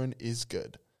candy corn is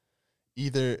good.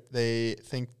 Either they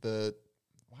think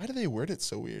why do they word it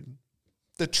so weird?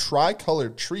 The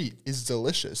tricolored treat is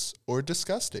delicious or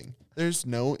disgusting. There's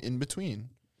no in between.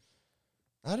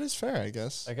 That is fair, I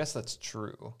guess. I guess that's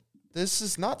true. This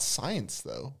is not science,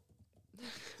 though.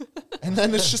 And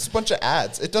then it's just a bunch of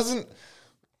ads. It doesn't...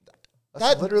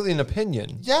 That's literally an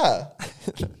opinion. Yeah.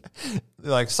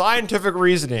 Like scientific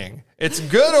reasoning. It's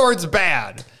good or it's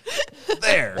bad.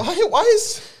 There. Why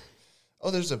is...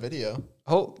 Oh, there's a video.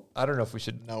 Oh, I don't know if we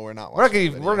should. No, we're not We're not, watching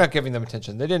giving, we're not giving them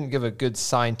attention. They didn't give a good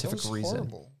scientific reason.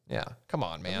 Horrible. Yeah, come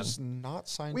on, man. It's not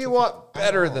scientific. We want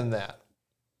better at all. than that.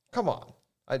 Come on.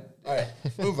 All right,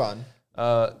 move on.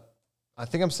 I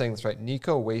think I'm saying this right.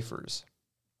 Nico wafers,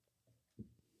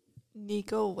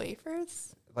 Nico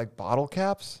wafers? like bottle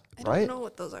caps, I don't right? know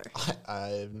what those are. I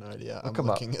have no idea. Look I'm 'em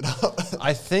up. looking it up.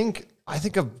 I think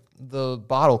of the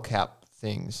bottle cap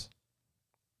things.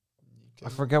 I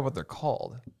forget what they're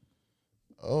called.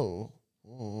 Oh,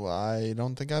 I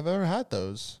don't think I've ever had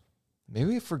those.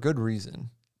 Maybe for good reason.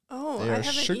 Oh, They I are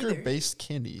haven't either. sugar-based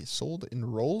candy sold in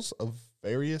rolls of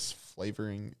various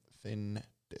flavoring thin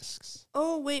discs.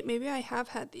 Oh, wait, maybe I have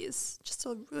had these just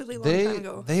a really long time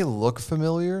ago. They look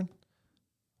familiar.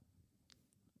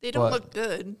 They don't What? look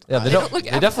good. Yeah, they don't. look They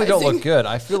definitely don't look appetizing. good.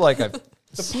 I feel like I've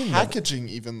The seen them. packaging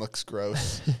even looks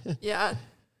gross. Yeah.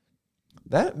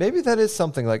 Maybe that is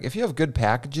something like if you have good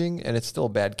packaging and it's still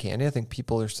bad candy, I think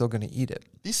people are still going to eat it.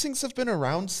 These things have been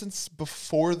around since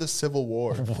before the Civil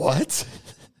War. What?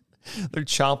 They're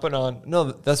chomping on. No,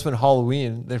 that's when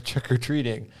Halloween. They're trick or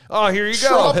treating. Oh, here you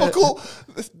go. Tropical.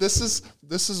 This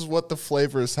is what the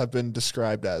flavors have been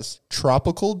described as: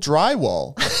 tropical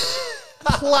drywall,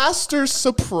 plaster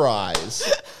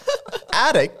surprise,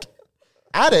 addict.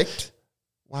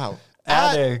 Wow,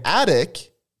 addict,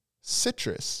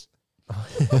 citrus.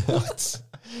 What?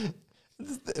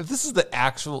 If this is the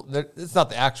actual, it's not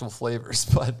the actual flavors,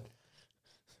 but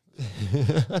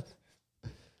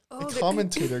Oh, A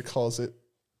commentator calls it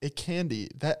a candy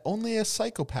that only a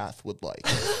psychopath would like.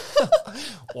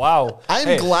 wow. I'm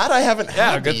Hey, glad I haven't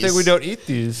Yeah, had good these. thing we don't eat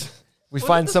these. We One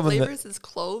find of the someone that flavors is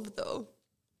clove, though.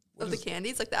 Of the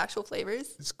candies, like the actual flavors.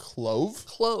 Is clove?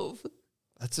 Clove.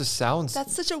 that just sounds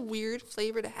That's such a weird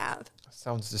flavor to have.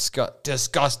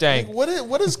 disgusting. Like,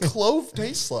 what does clove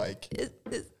taste like?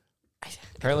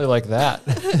 Apparently, like that.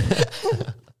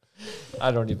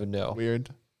 I don't even know. Weird.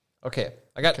 Okay,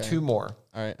 I got Okay. two more.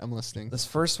 All right, I'm listening. This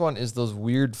first one is those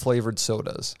weird flavored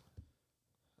sodas.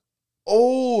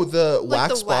 Oh, the Like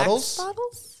wax the bottles? wax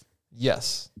bottles?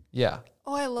 Yes. Yeah.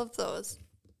 Oh, I love those.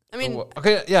 I mean,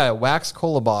 Okay. Yeah. Wax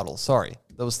cola bottles. Sorry.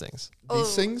 Those things. oh,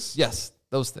 These things? Yes.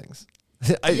 Those things.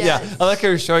 Yeah. Yes. I like how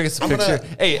you're showing us a I'm gonna-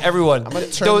 picture. Hey, everyone. I'm going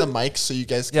to turn those- the mic so you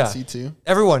guys can Yeah. see too.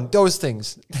 Everyone, those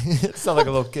things. Sound like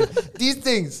a little kid. These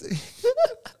things.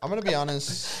 I'm going to be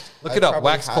honest. Look I it up, probably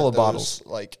wax had cola those, bottles.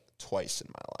 like twice in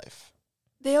my life.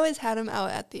 they always had them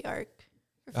out at the Ark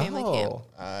for family camp.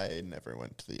 I never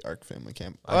went to the Ark family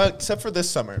camp. Except for this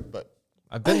summer, but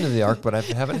I've been to the Ark, but I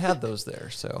haven't had those there,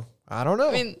 so I don't know.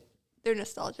 I mean, they're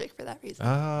nostalgic for that reason.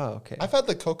 Okay. I've had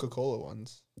the Coca-Cola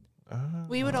ones.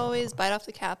 We would always bite off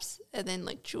the caps and then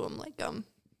like chew them like gum.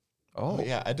 Oh,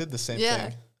 yeah, I did the same Yeah.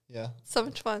 thing. Yeah. So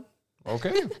much fun.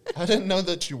 Okay. I didn't know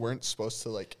that you weren't supposed to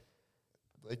like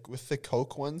with the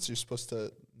Coke ones, you're supposed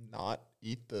to not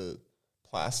eat the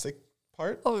plastic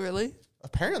part. Oh, really?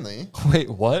 Apparently. Wait,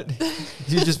 what?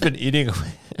 You've just been eating.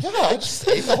 Yeah, I just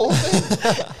ate the whole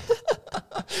thing.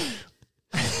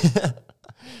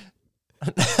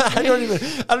 I don't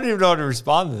even know how to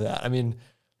respond to that. I mean,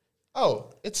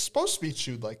 Oh, it's supposed to be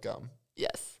chewed like gum.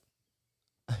 Yes.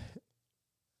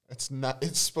 It's not.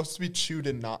 It's supposed to be chewed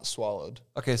and not swallowed.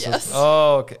 okay, so Yes.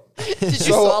 okay. Did you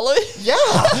So- swallow it? Yeah.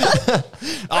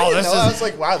 Oh, this I is was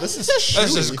like, wow, this is chewy.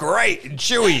 this is great and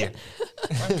chewy.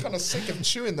 I'm kind of sick of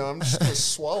chewing though. I'm just gonna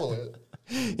swallow it.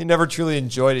 You never truly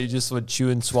enjoyed it. You just would chew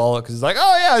and swallow it because it's like,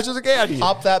 oh yeah, it's just a candy.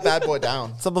 Pop that bad boy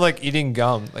down. Something like eating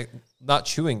gum, like not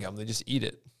chewing gum. They just eat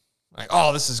it. Like,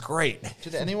 oh, this is great.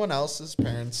 Did anyone else's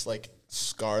parents like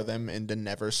scar them into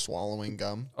never swallowing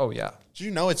gum. Oh yeah. Do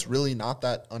you know it's really not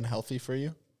that unhealthy for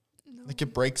you? No. Like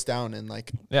it breaks down in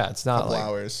like Yeah, it's a not couple like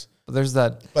hours. but there's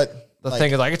that But the like,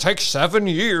 thing is like it takes 7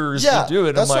 years yeah, to do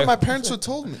it. that's I'm what like, my parents would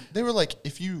told me. They were like,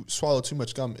 if you swallow too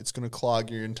much gum, it's gonna clog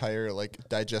your entire like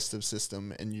digestive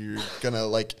system, and you're gonna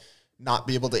like not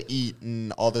be able to eat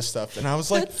and all this stuff. And I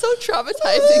was like, That's so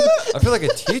traumatizing. I feel like a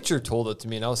teacher told it to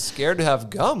me and I was scared to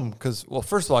have gum because, well,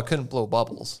 first of all, I couldn't blow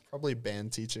bubbles. probably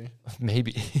band teacher.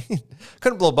 Maybe.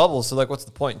 Couldn't blow bubbles, so like what's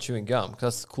the point in chewing gum?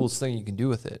 Because that's the coolest thing you can do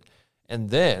with it. And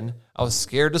then I was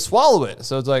scared to swallow it.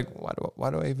 So it's like,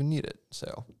 why do I even need it?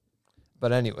 So,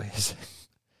 but anyways,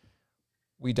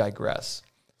 we digress.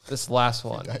 This last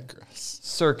one, Digress.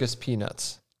 circus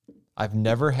peanuts. I've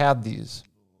never had these.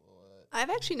 I've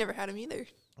actually never had them either.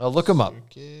 Look them up.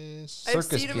 Circus. I've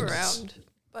Circus seen them peanuts. around,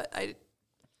 but I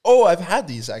Oh, I've had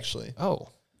these actually. Oh,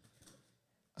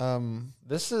 Um,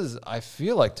 this is, I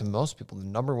feel like to most people, the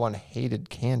number one hated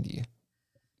candy.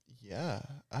 yeah,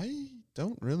 I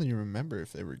don't really remember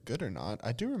if they were good or not.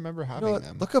 I do remember You having know what?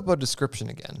 them. Look up a description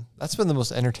again. That's been the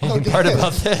most entertaining Okay. part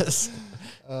about this.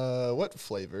 What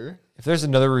flavor? If there's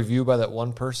another review by that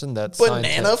one person that's signed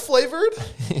Banana flavored?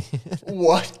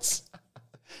 What?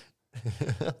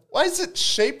 Why is it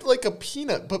shaped like a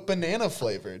peanut but banana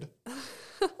flavored?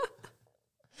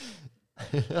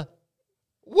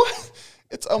 What?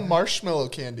 It's a marshmallow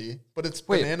candy, but it's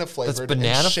Wait, banana that's flavored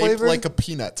banana and shaped flavored? like a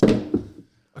peanut.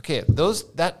 Okay,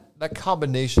 that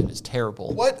combination is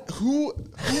terrible. What? Who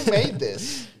made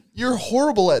this? You're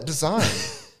horrible at design.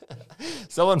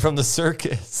 Someone from the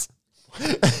circus.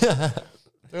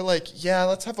 They're like, yeah,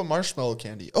 let's have a marshmallow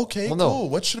candy. Okay, Well, no. cool.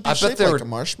 What should it be I bet shaped they like? were- A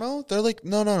marshmallow? They're like,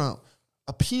 no.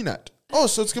 A peanut. Oh,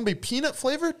 so it's going to be peanut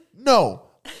flavored? No.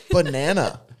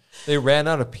 Banana. They ran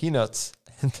out of peanuts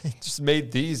and they just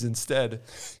made these instead.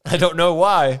 I don't know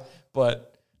why,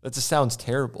 but that just sounds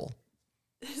terrible.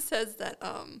 it says that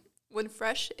when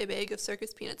fresh, a bag of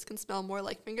circus peanuts can smell more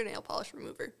like fingernail polish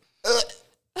remover.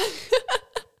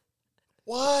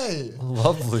 Why?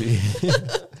 Lovely.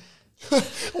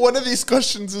 One of these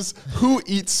questions is, who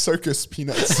eats circus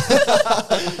peanuts?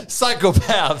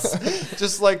 Psychopaths.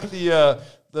 Just like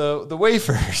the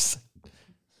wafers.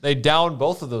 They down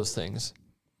both of those things.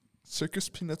 Circus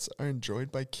peanuts are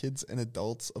enjoyed by kids and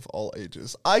adults of all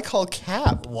ages. I call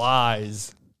Cap.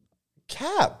 Lies.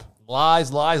 Cap.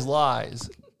 Lies, lies, lies.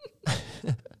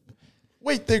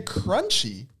 Wait, they're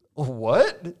crunchy.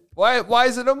 What? Why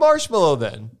is it a marshmallow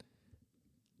then?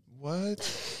 What?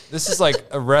 This is like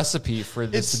a recipe for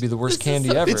this to be the worst this is candy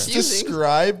so ever. It's Confusing.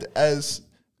 described as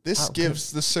this How could-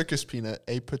 gives the circus peanut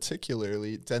a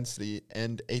particularly density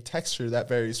and a texture that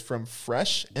varies from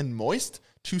fresh and moist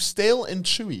to stale and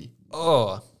chewy.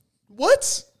 Oh,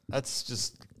 What? that's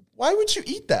just Why would you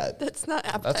eat that? That's not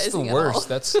that's appetizing the at all. worst.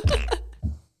 That's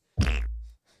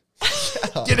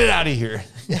get it out of here.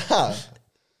 Yeah.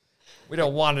 We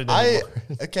don't want it I anymore.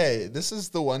 okay, this is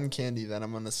the one candy that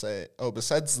I'm gonna say. Oh,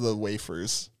 besides the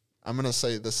wafers, I'm gonna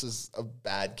say this is a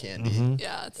bad candy.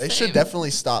 Yeah, it's They same. should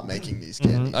definitely stop making these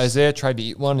candies. Isaiah tried to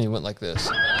eat one and he went like this.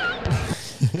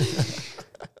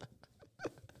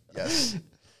 Yes.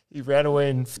 He ran away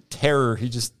in terror. He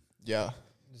just Yeah.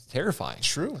 was terrifying.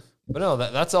 True. But no,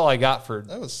 that's all I got for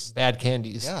That was bad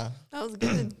candies. yeah. That was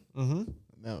good.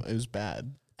 No, it was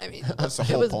bad. I mean, That's the it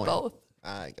whole was point. both.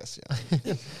 I guess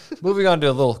yeah. Moving on to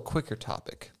a little quicker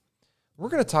topic. We're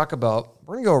going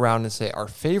to go around and say our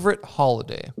favorite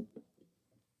holiday.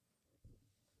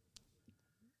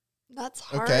 That's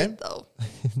hard Okay. though.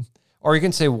 Or you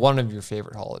can say one of your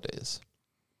favorite holidays.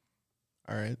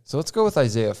 All right. So let's go with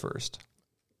Isaiah first.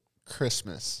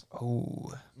 Christmas.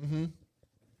 Oh. Do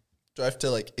I have to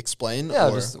like explain? Yeah,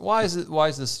 or? just why is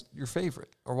this your favorite?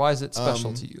 Or why is it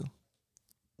special to you?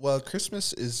 Well,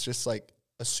 Christmas is just like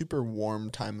a super warm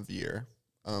time of year.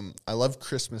 I love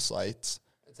Christmas lights.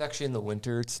 It's actually in the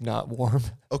winter. It's not warm.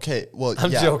 Okay, well,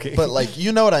 I'm yeah, joking. but like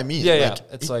you know what I mean. Yeah, yeah. Like,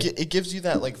 It's like- it gives you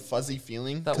that like fuzzy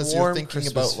feeling That because warm you're thinking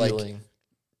Christmas about feeling. like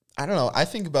I don't know. I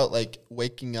think about like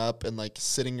waking up and like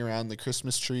sitting around the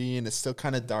Christmas tree and it's still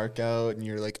kind of dark out and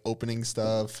you're like opening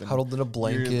stuff and Huddled in a you're-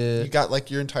 blanket. You got like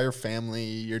your entire family.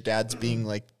 Your dad's being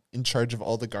like in charge of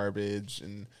all the garbage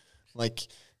and like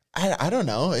I don't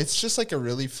know. It's just like a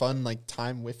really fun like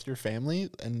time with your family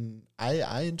and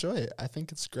I enjoy it. I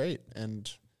think it's great and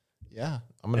yeah.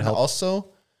 I'm gonna And help.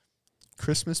 Also,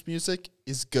 Christmas music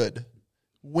is good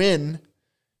when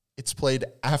it's played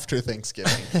after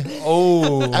Thanksgiving.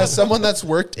 Oh. As someone that's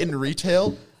worked in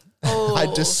retail, Oh, I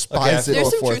despise Okay, it There's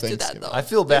some before truth to that, Thanksgiving. though. I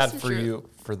feel bad That's for true. you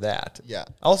for that. Yeah.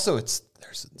 Also,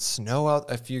 there's snow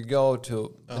out. If you go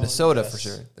to Minnesota for yes.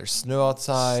 sure, there's snow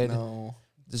outside. No.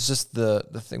 It's just the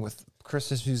thing with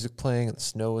Christmas music playing and the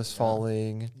snow is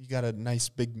falling. You got a nice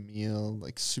big meal,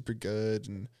 like super good,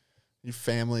 and your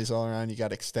family's all around. You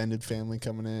got extended family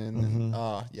coming in. And,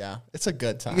 oh, yeah. It's a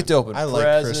good time. You get to open I like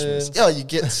presents. Christmas. Yeah, you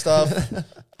get stuff.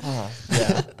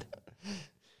 Yeah.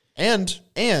 And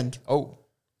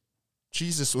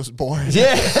Jesus was born.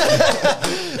 Yeah.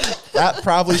 That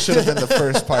probably should have been the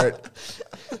first part.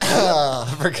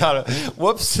 I forgot it.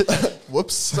 Whoops.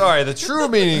 Whoops. Sorry, the true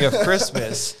meaning of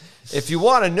Christmas. If you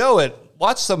want to know it,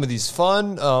 watch some of these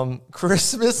fun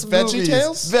Christmas movies.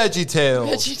 Veggie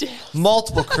Tales.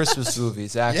 Multiple Christmas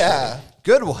movies, actually. Yeah.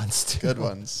 Good ones, too. Good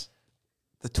ones.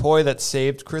 The Toy That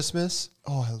Saved Christmas.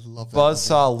 Oh, I love that.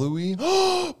 Buzzsaw Louie.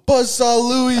 Buzzsaw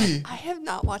Louie. I have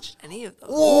not watched any of those.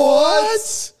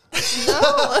 What? No.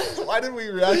 Why did we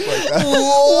react like that?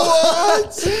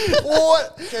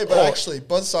 What? Okay, but actually,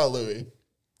 Buzzsaw Louie,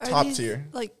 Are top these, tier.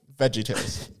 Like,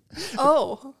 VeggieTales.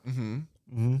 oh.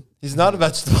 He's not a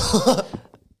vegetable.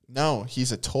 No,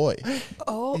 he's a toy.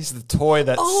 Oh. He's the toy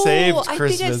that saved I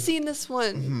Christmas. think I've seen this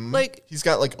one. Like, He's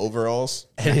got like overalls.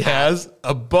 And he has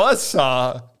a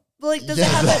buzzsaw. does it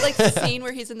have that like scene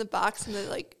where he's in the box and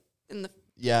in the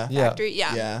Yeah. factory?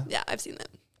 Yeah. Yeah. Yeah, I've seen that.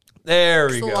 There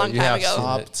we It's a go. long You time have ago. seen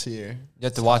Top it. tier. You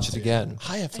have to watch it again.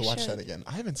 I have to I watch should. that again.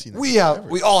 I haven't seen that. We ever.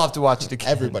 all have to watch it again.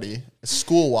 Everybody.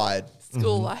 School wide.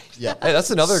 School wide. Yeah. Hey,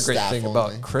 that's another great Staff thing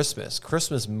only. about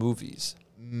Christmas movies.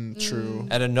 True.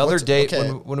 At another What's- date, okay.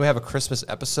 when we have a Christmas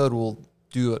episode, we'll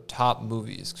do a top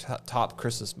movies, top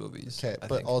Christmas movies. Okay, I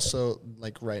but think. also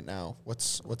like right now,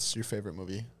 what's your favorite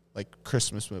movie? Like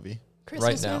Christmas movie?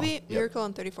 Christmas now. movie, Miracle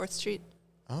on 34th Street.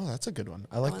 Oh, that's a good one.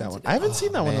 I like that one's a one. good I haven't one.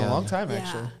 seen that one in a man. long time Yeah,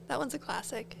 actually. that one's a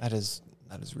classic. That is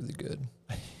really good.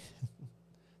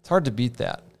 It's hard to beat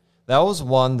that. That was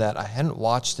one that I hadn't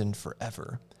watched in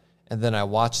forever, and then I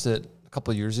watched it a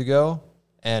couple of years ago,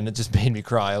 and it just made me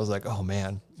cry. I was like, "Oh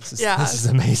man, this is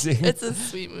amazing." It's a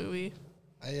sweet movie.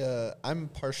 I'm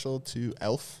partial to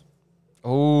Elf.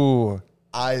 Oh,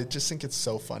 I just think it's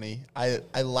so funny. I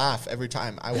laugh every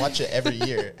time. I watch it every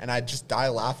year, and I just die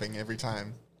laughing every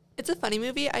time. It's a funny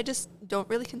movie. I just don't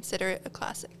really consider it a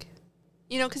classic.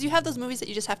 You know, because you have those movies that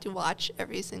you just have to watch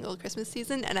every single Christmas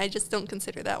season, and I just don't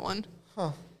consider that one.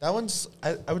 Huh. That one's,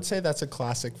 I would say that's a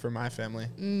classic for my family.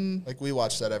 Like, we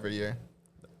watch that every year.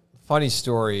 funny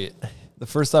story. The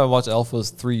first time I watched Elf was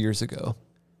 3 years ago.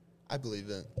 I believe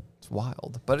it. It's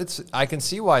wild, but I can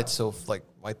see why it's so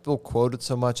why people quote it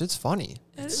so much. It's funny.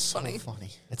 It is So funny. funny.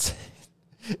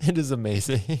 It is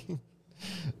amazing.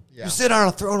 Yeah. You sit on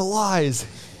a throne of lies.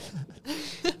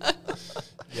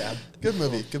 Yeah. Good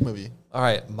movie. Good movie. All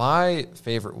right, my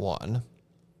favorite one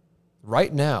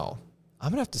right now, I'm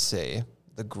going to have to say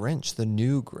The Grinch, the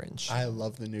new Grinch. I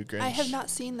love the new Grinch. I have not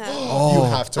seen that. You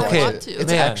have to I watch want it. to.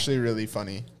 It's Man. actually really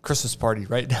funny. Christmas party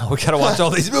right now. We got to watch all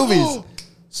these movies.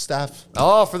 Staff.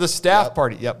 Oh, for the staff Yep.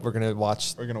 party. Yep, we're going to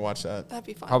watch We're going to watch that. That'd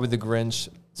be fun. probably The Grinch,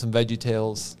 some Veggie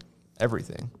Tales,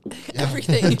 everything.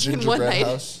 Everything in one Gingerbread night.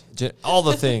 house. All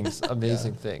the things,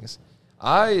 amazing things.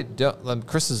 I don't.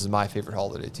 Christmas is my favorite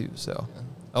holiday too. So,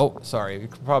 oh, sorry, you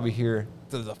can probably hear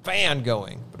there's a fan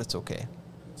going, but it's okay.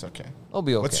 It's okay. I'll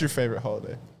be okay. What's your favorite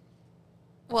holiday?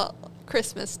 Well,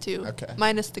 Christmas too. Okay.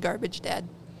 Minus the garbage dad.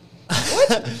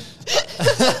 I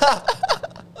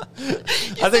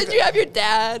Said you have your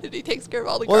dad and he takes care of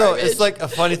all the Well, no, garbage. it's like a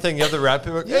funny thing. You have the wrap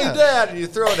paper, hey, Yeah. Dad, and you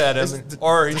throw it at him,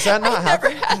 or you Does that not never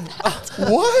happen? had that.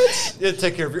 What? you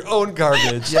take care of your own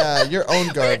garbage. Yeah, your own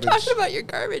We're garbage. talking about your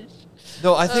garbage.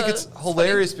 No, I think it's It's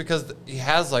hilarious because he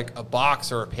has like a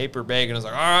box or a paper bag, and it's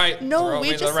like, all right, No, throw we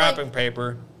me the just, wrapping like-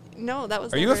 paper. No, that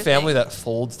was. Are you a never family thing. that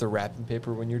folds the wrapping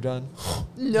paper when you're done?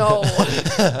 No.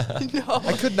 No.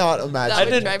 I could not imagine. That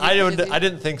would drive me crazy. I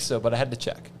didn't think so, but I had to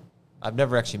check. I've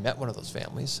never actually met one of those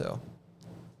families, so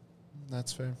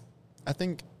That's fair. I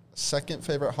think second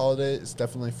favorite holiday is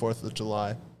definitely 4th of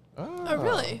July. Oh,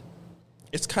 really?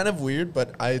 It's kind of weird,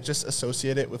 but I just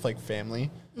associate it with like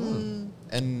family.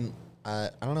 And I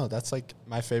don't know, that's like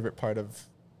my favorite part of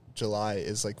July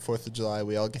is like 4th of July.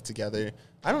 We all get together.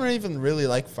 I don't even really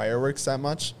like fireworks that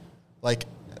much. Like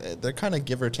they're kind of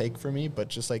give or take for me, but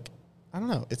just like, I don't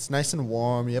know. It's nice and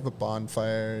warm. You have a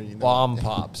bonfire. You know. bomb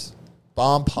pops.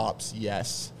 Bomb pops,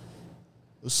 yes.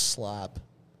 Those slap.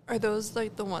 Are those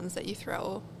like the ones that you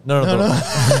throw? No.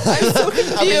 I'm so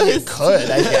confused. I mean, you could,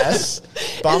 I guess.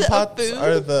 Bomb it a pops food?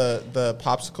 are the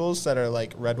popsicles that are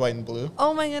like red, white, and blue.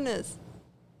 Oh my goodness.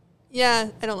 Yeah,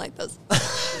 I don't like those.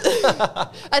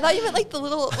 I thought you meant like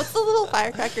what's the little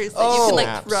firecrackers that you can like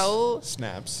Snaps. throw?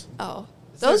 Snaps. Oh,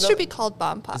 there those no- should be called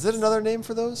bomb pops. Is it another name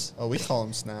for those? Oh, we call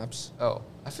them snaps. Oh,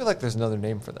 I feel like there's another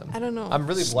name for them. I don't know. I'm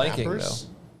really blanking Snappers?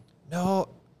 though. No,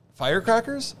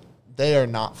 firecrackers? They are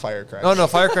not firecrackers. Oh no,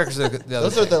 firecrackers are the other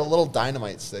Those are thing. the little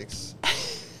dynamite sticks.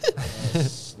 Oh,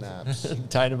 snaps.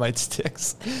 Dynamite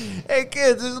sticks. Hey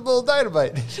kids, there's a little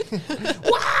dynamite.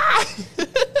 Wah!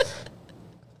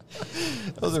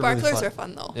 Those Sparklers fun. are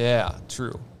fun though. Yeah,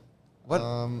 true. What?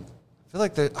 I feel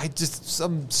like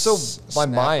my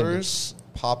mind. Snappers,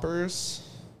 poppers,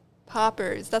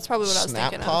 Poppers. That's probably what I was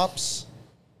snap thinking pops.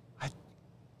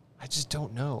 I just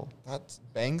don't know. That's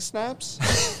bang snaps.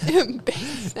 of. Bang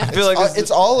snap. I feel like It's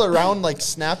all around like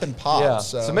snap and pop. yeah.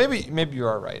 So, Maybe you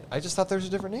are right. I just thought there's a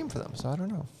different name for them, so I don't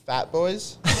know. fat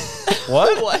boys.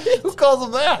 What? What? Who calls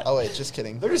them that? Oh wait, just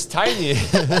kidding. They're just tiny.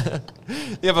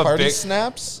 You have a Party big.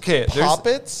 snaps. Okay,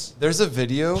 Poppets. There's a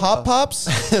video. Pop pops.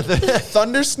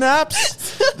 Thunder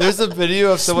snaps. There's a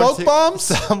video of someone Smoke bombs?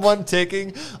 someone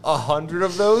taking 100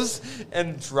 of those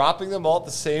and dropping them all at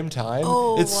the same time.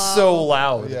 Oh, it's wow. so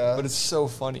loud, Yeah. but it's so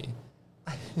funny.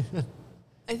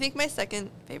 I think my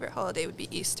second favorite holiday would be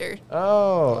Easter.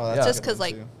 Oh, that's yeah. a Just good one, 'cause,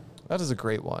 like, too. That is a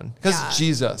great one. Because Yeah.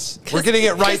 Jesus. We're getting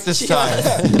it right 'Cause this Jesus.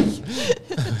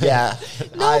 time. Yeah.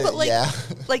 No, but like yeah.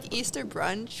 like Easter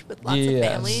brunch with lots of Yes.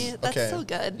 family. That's Okay. so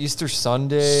good. Easter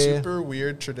Sunday. Super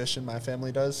weird tradition my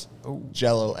family does. Oh.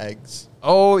 Jello eggs.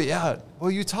 Oh, yeah. Well,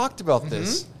 you talked about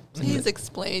this. Please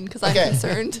explain, because Okay. I'm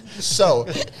concerned. So,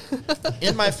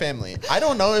 in my family, I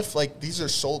don't know if like these are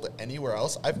sold anywhere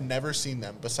else. I've never seen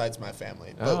them besides my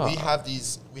family. But we Ah. have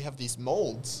these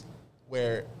molds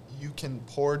where you can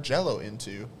pour Jello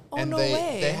into, Oh, and no they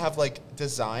way. have like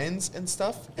designs and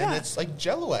stuff, and Yeah. it's like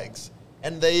Jello eggs,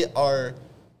 and they are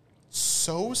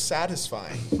so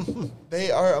satisfying. They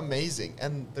are amazing,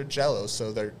 and they're Jello,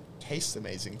 so they taste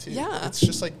amazing too. Yeah. It's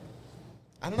just like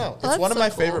I don't know. It's that's one of so my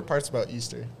cool. favorite parts about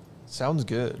Easter. Sounds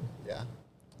good. Yeah.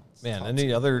 Man,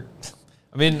 any other...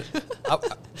 I mean,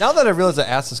 now that I realize I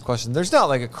asked this question, there's not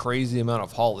like a crazy amount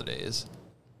of holidays.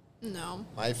 No.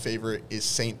 My favorite is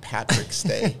St. Patrick's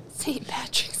Day. St.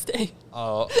 Patrick's Day.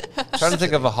 Trying to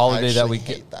think of a holiday that actually we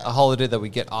hate get that. a holiday that we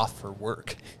get off for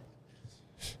work.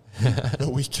 The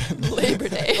weekend. Labor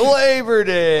Day. Labor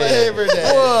Day. Labor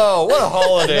Day. Whoa, what a You know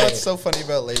holiday. what's so funny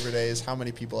about Labor Day is how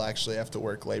many people actually have to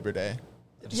work Labor Day.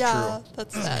 It's Yeah, true.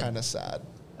 that's It's sad. kind of sad.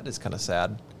 That is kind of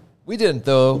sad. We didn't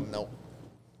though. Nope.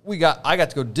 I got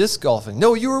to go disc golfing.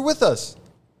 No, you were with us.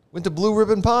 Went to Blue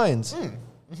Ribbon Pines.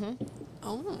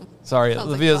 Oh. Sorry, Sounds like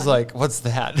Olivia's fun. like, what's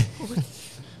that?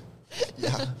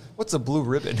 Yeah. What's a blue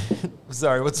ribbon?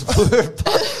 Sorry, what's a blue ribbon?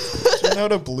 Do you know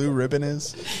what a blue ribbon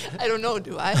is? I don't know,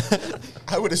 do I?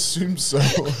 I would assume so.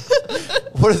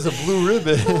 What is a blue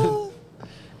ribbon?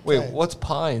 Wait, Okay. what's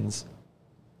pines?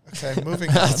 Okay, moving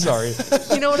on. Sorry.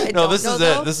 You know what I No, don't this know, is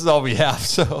though? it. This is all we have.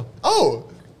 So, Oh,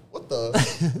 what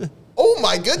the? Oh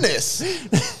my goodness.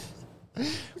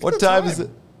 what at time the is it?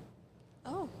 time.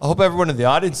 Oh. I hope everyone in the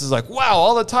audience is like, "Wow,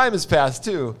 all the time has passed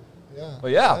too." Yeah.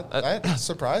 But yeah, That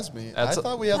surprised me. I that's a-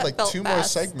 thought we had That like felt 2 more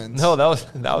fast. segments. No, that was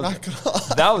Not gonna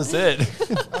lie. that was it.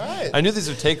 All right. I knew these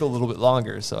would take a little bit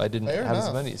longer, so I didn't Fair have as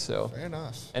enough. many. So, Fair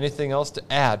enough. anything else to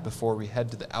add before we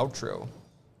head to the outro?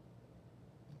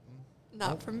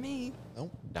 Not from me.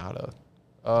 Nope. Nada.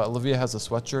 Olivia has a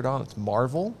sweatshirt on. It's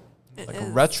Marvel, It like is.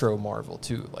 retro Marvel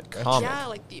too, like comic, Yeah,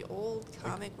 like the old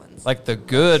comic ones. like the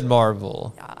good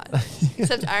Marvel. Yeah.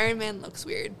 Except Iron Man looks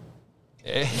weird.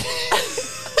 Eh.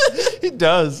 He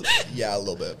does. Yeah, a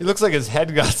little bit. He looks like his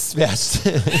head got smashed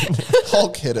in.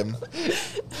 Hulk hit him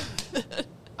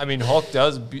I mean, Hulk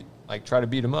does try to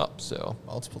beat him up, so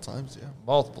multiple times. Yeah.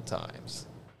 multiple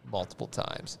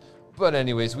times. But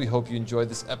anyways, we hope you enjoyed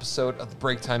this episode of the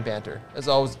Break Time Banter. As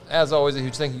always, a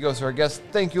huge thank you goes to our guest.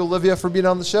 Thank you, Olivia, for being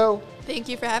on the show. Thank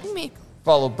you for having me.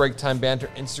 Follow Break Time Banter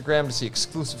Instagram to see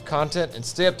exclusive content and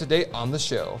stay up to date on the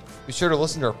show. Be sure to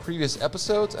listen to our previous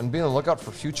episodes and be on the lookout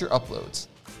for future uploads.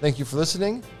 Thank you for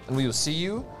listening, and we will see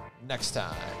you next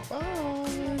time. Bye.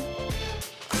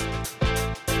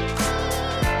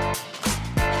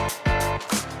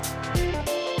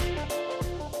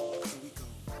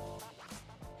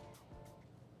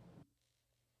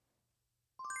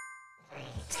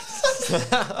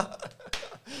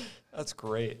 That's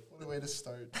great. What a way to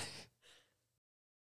start.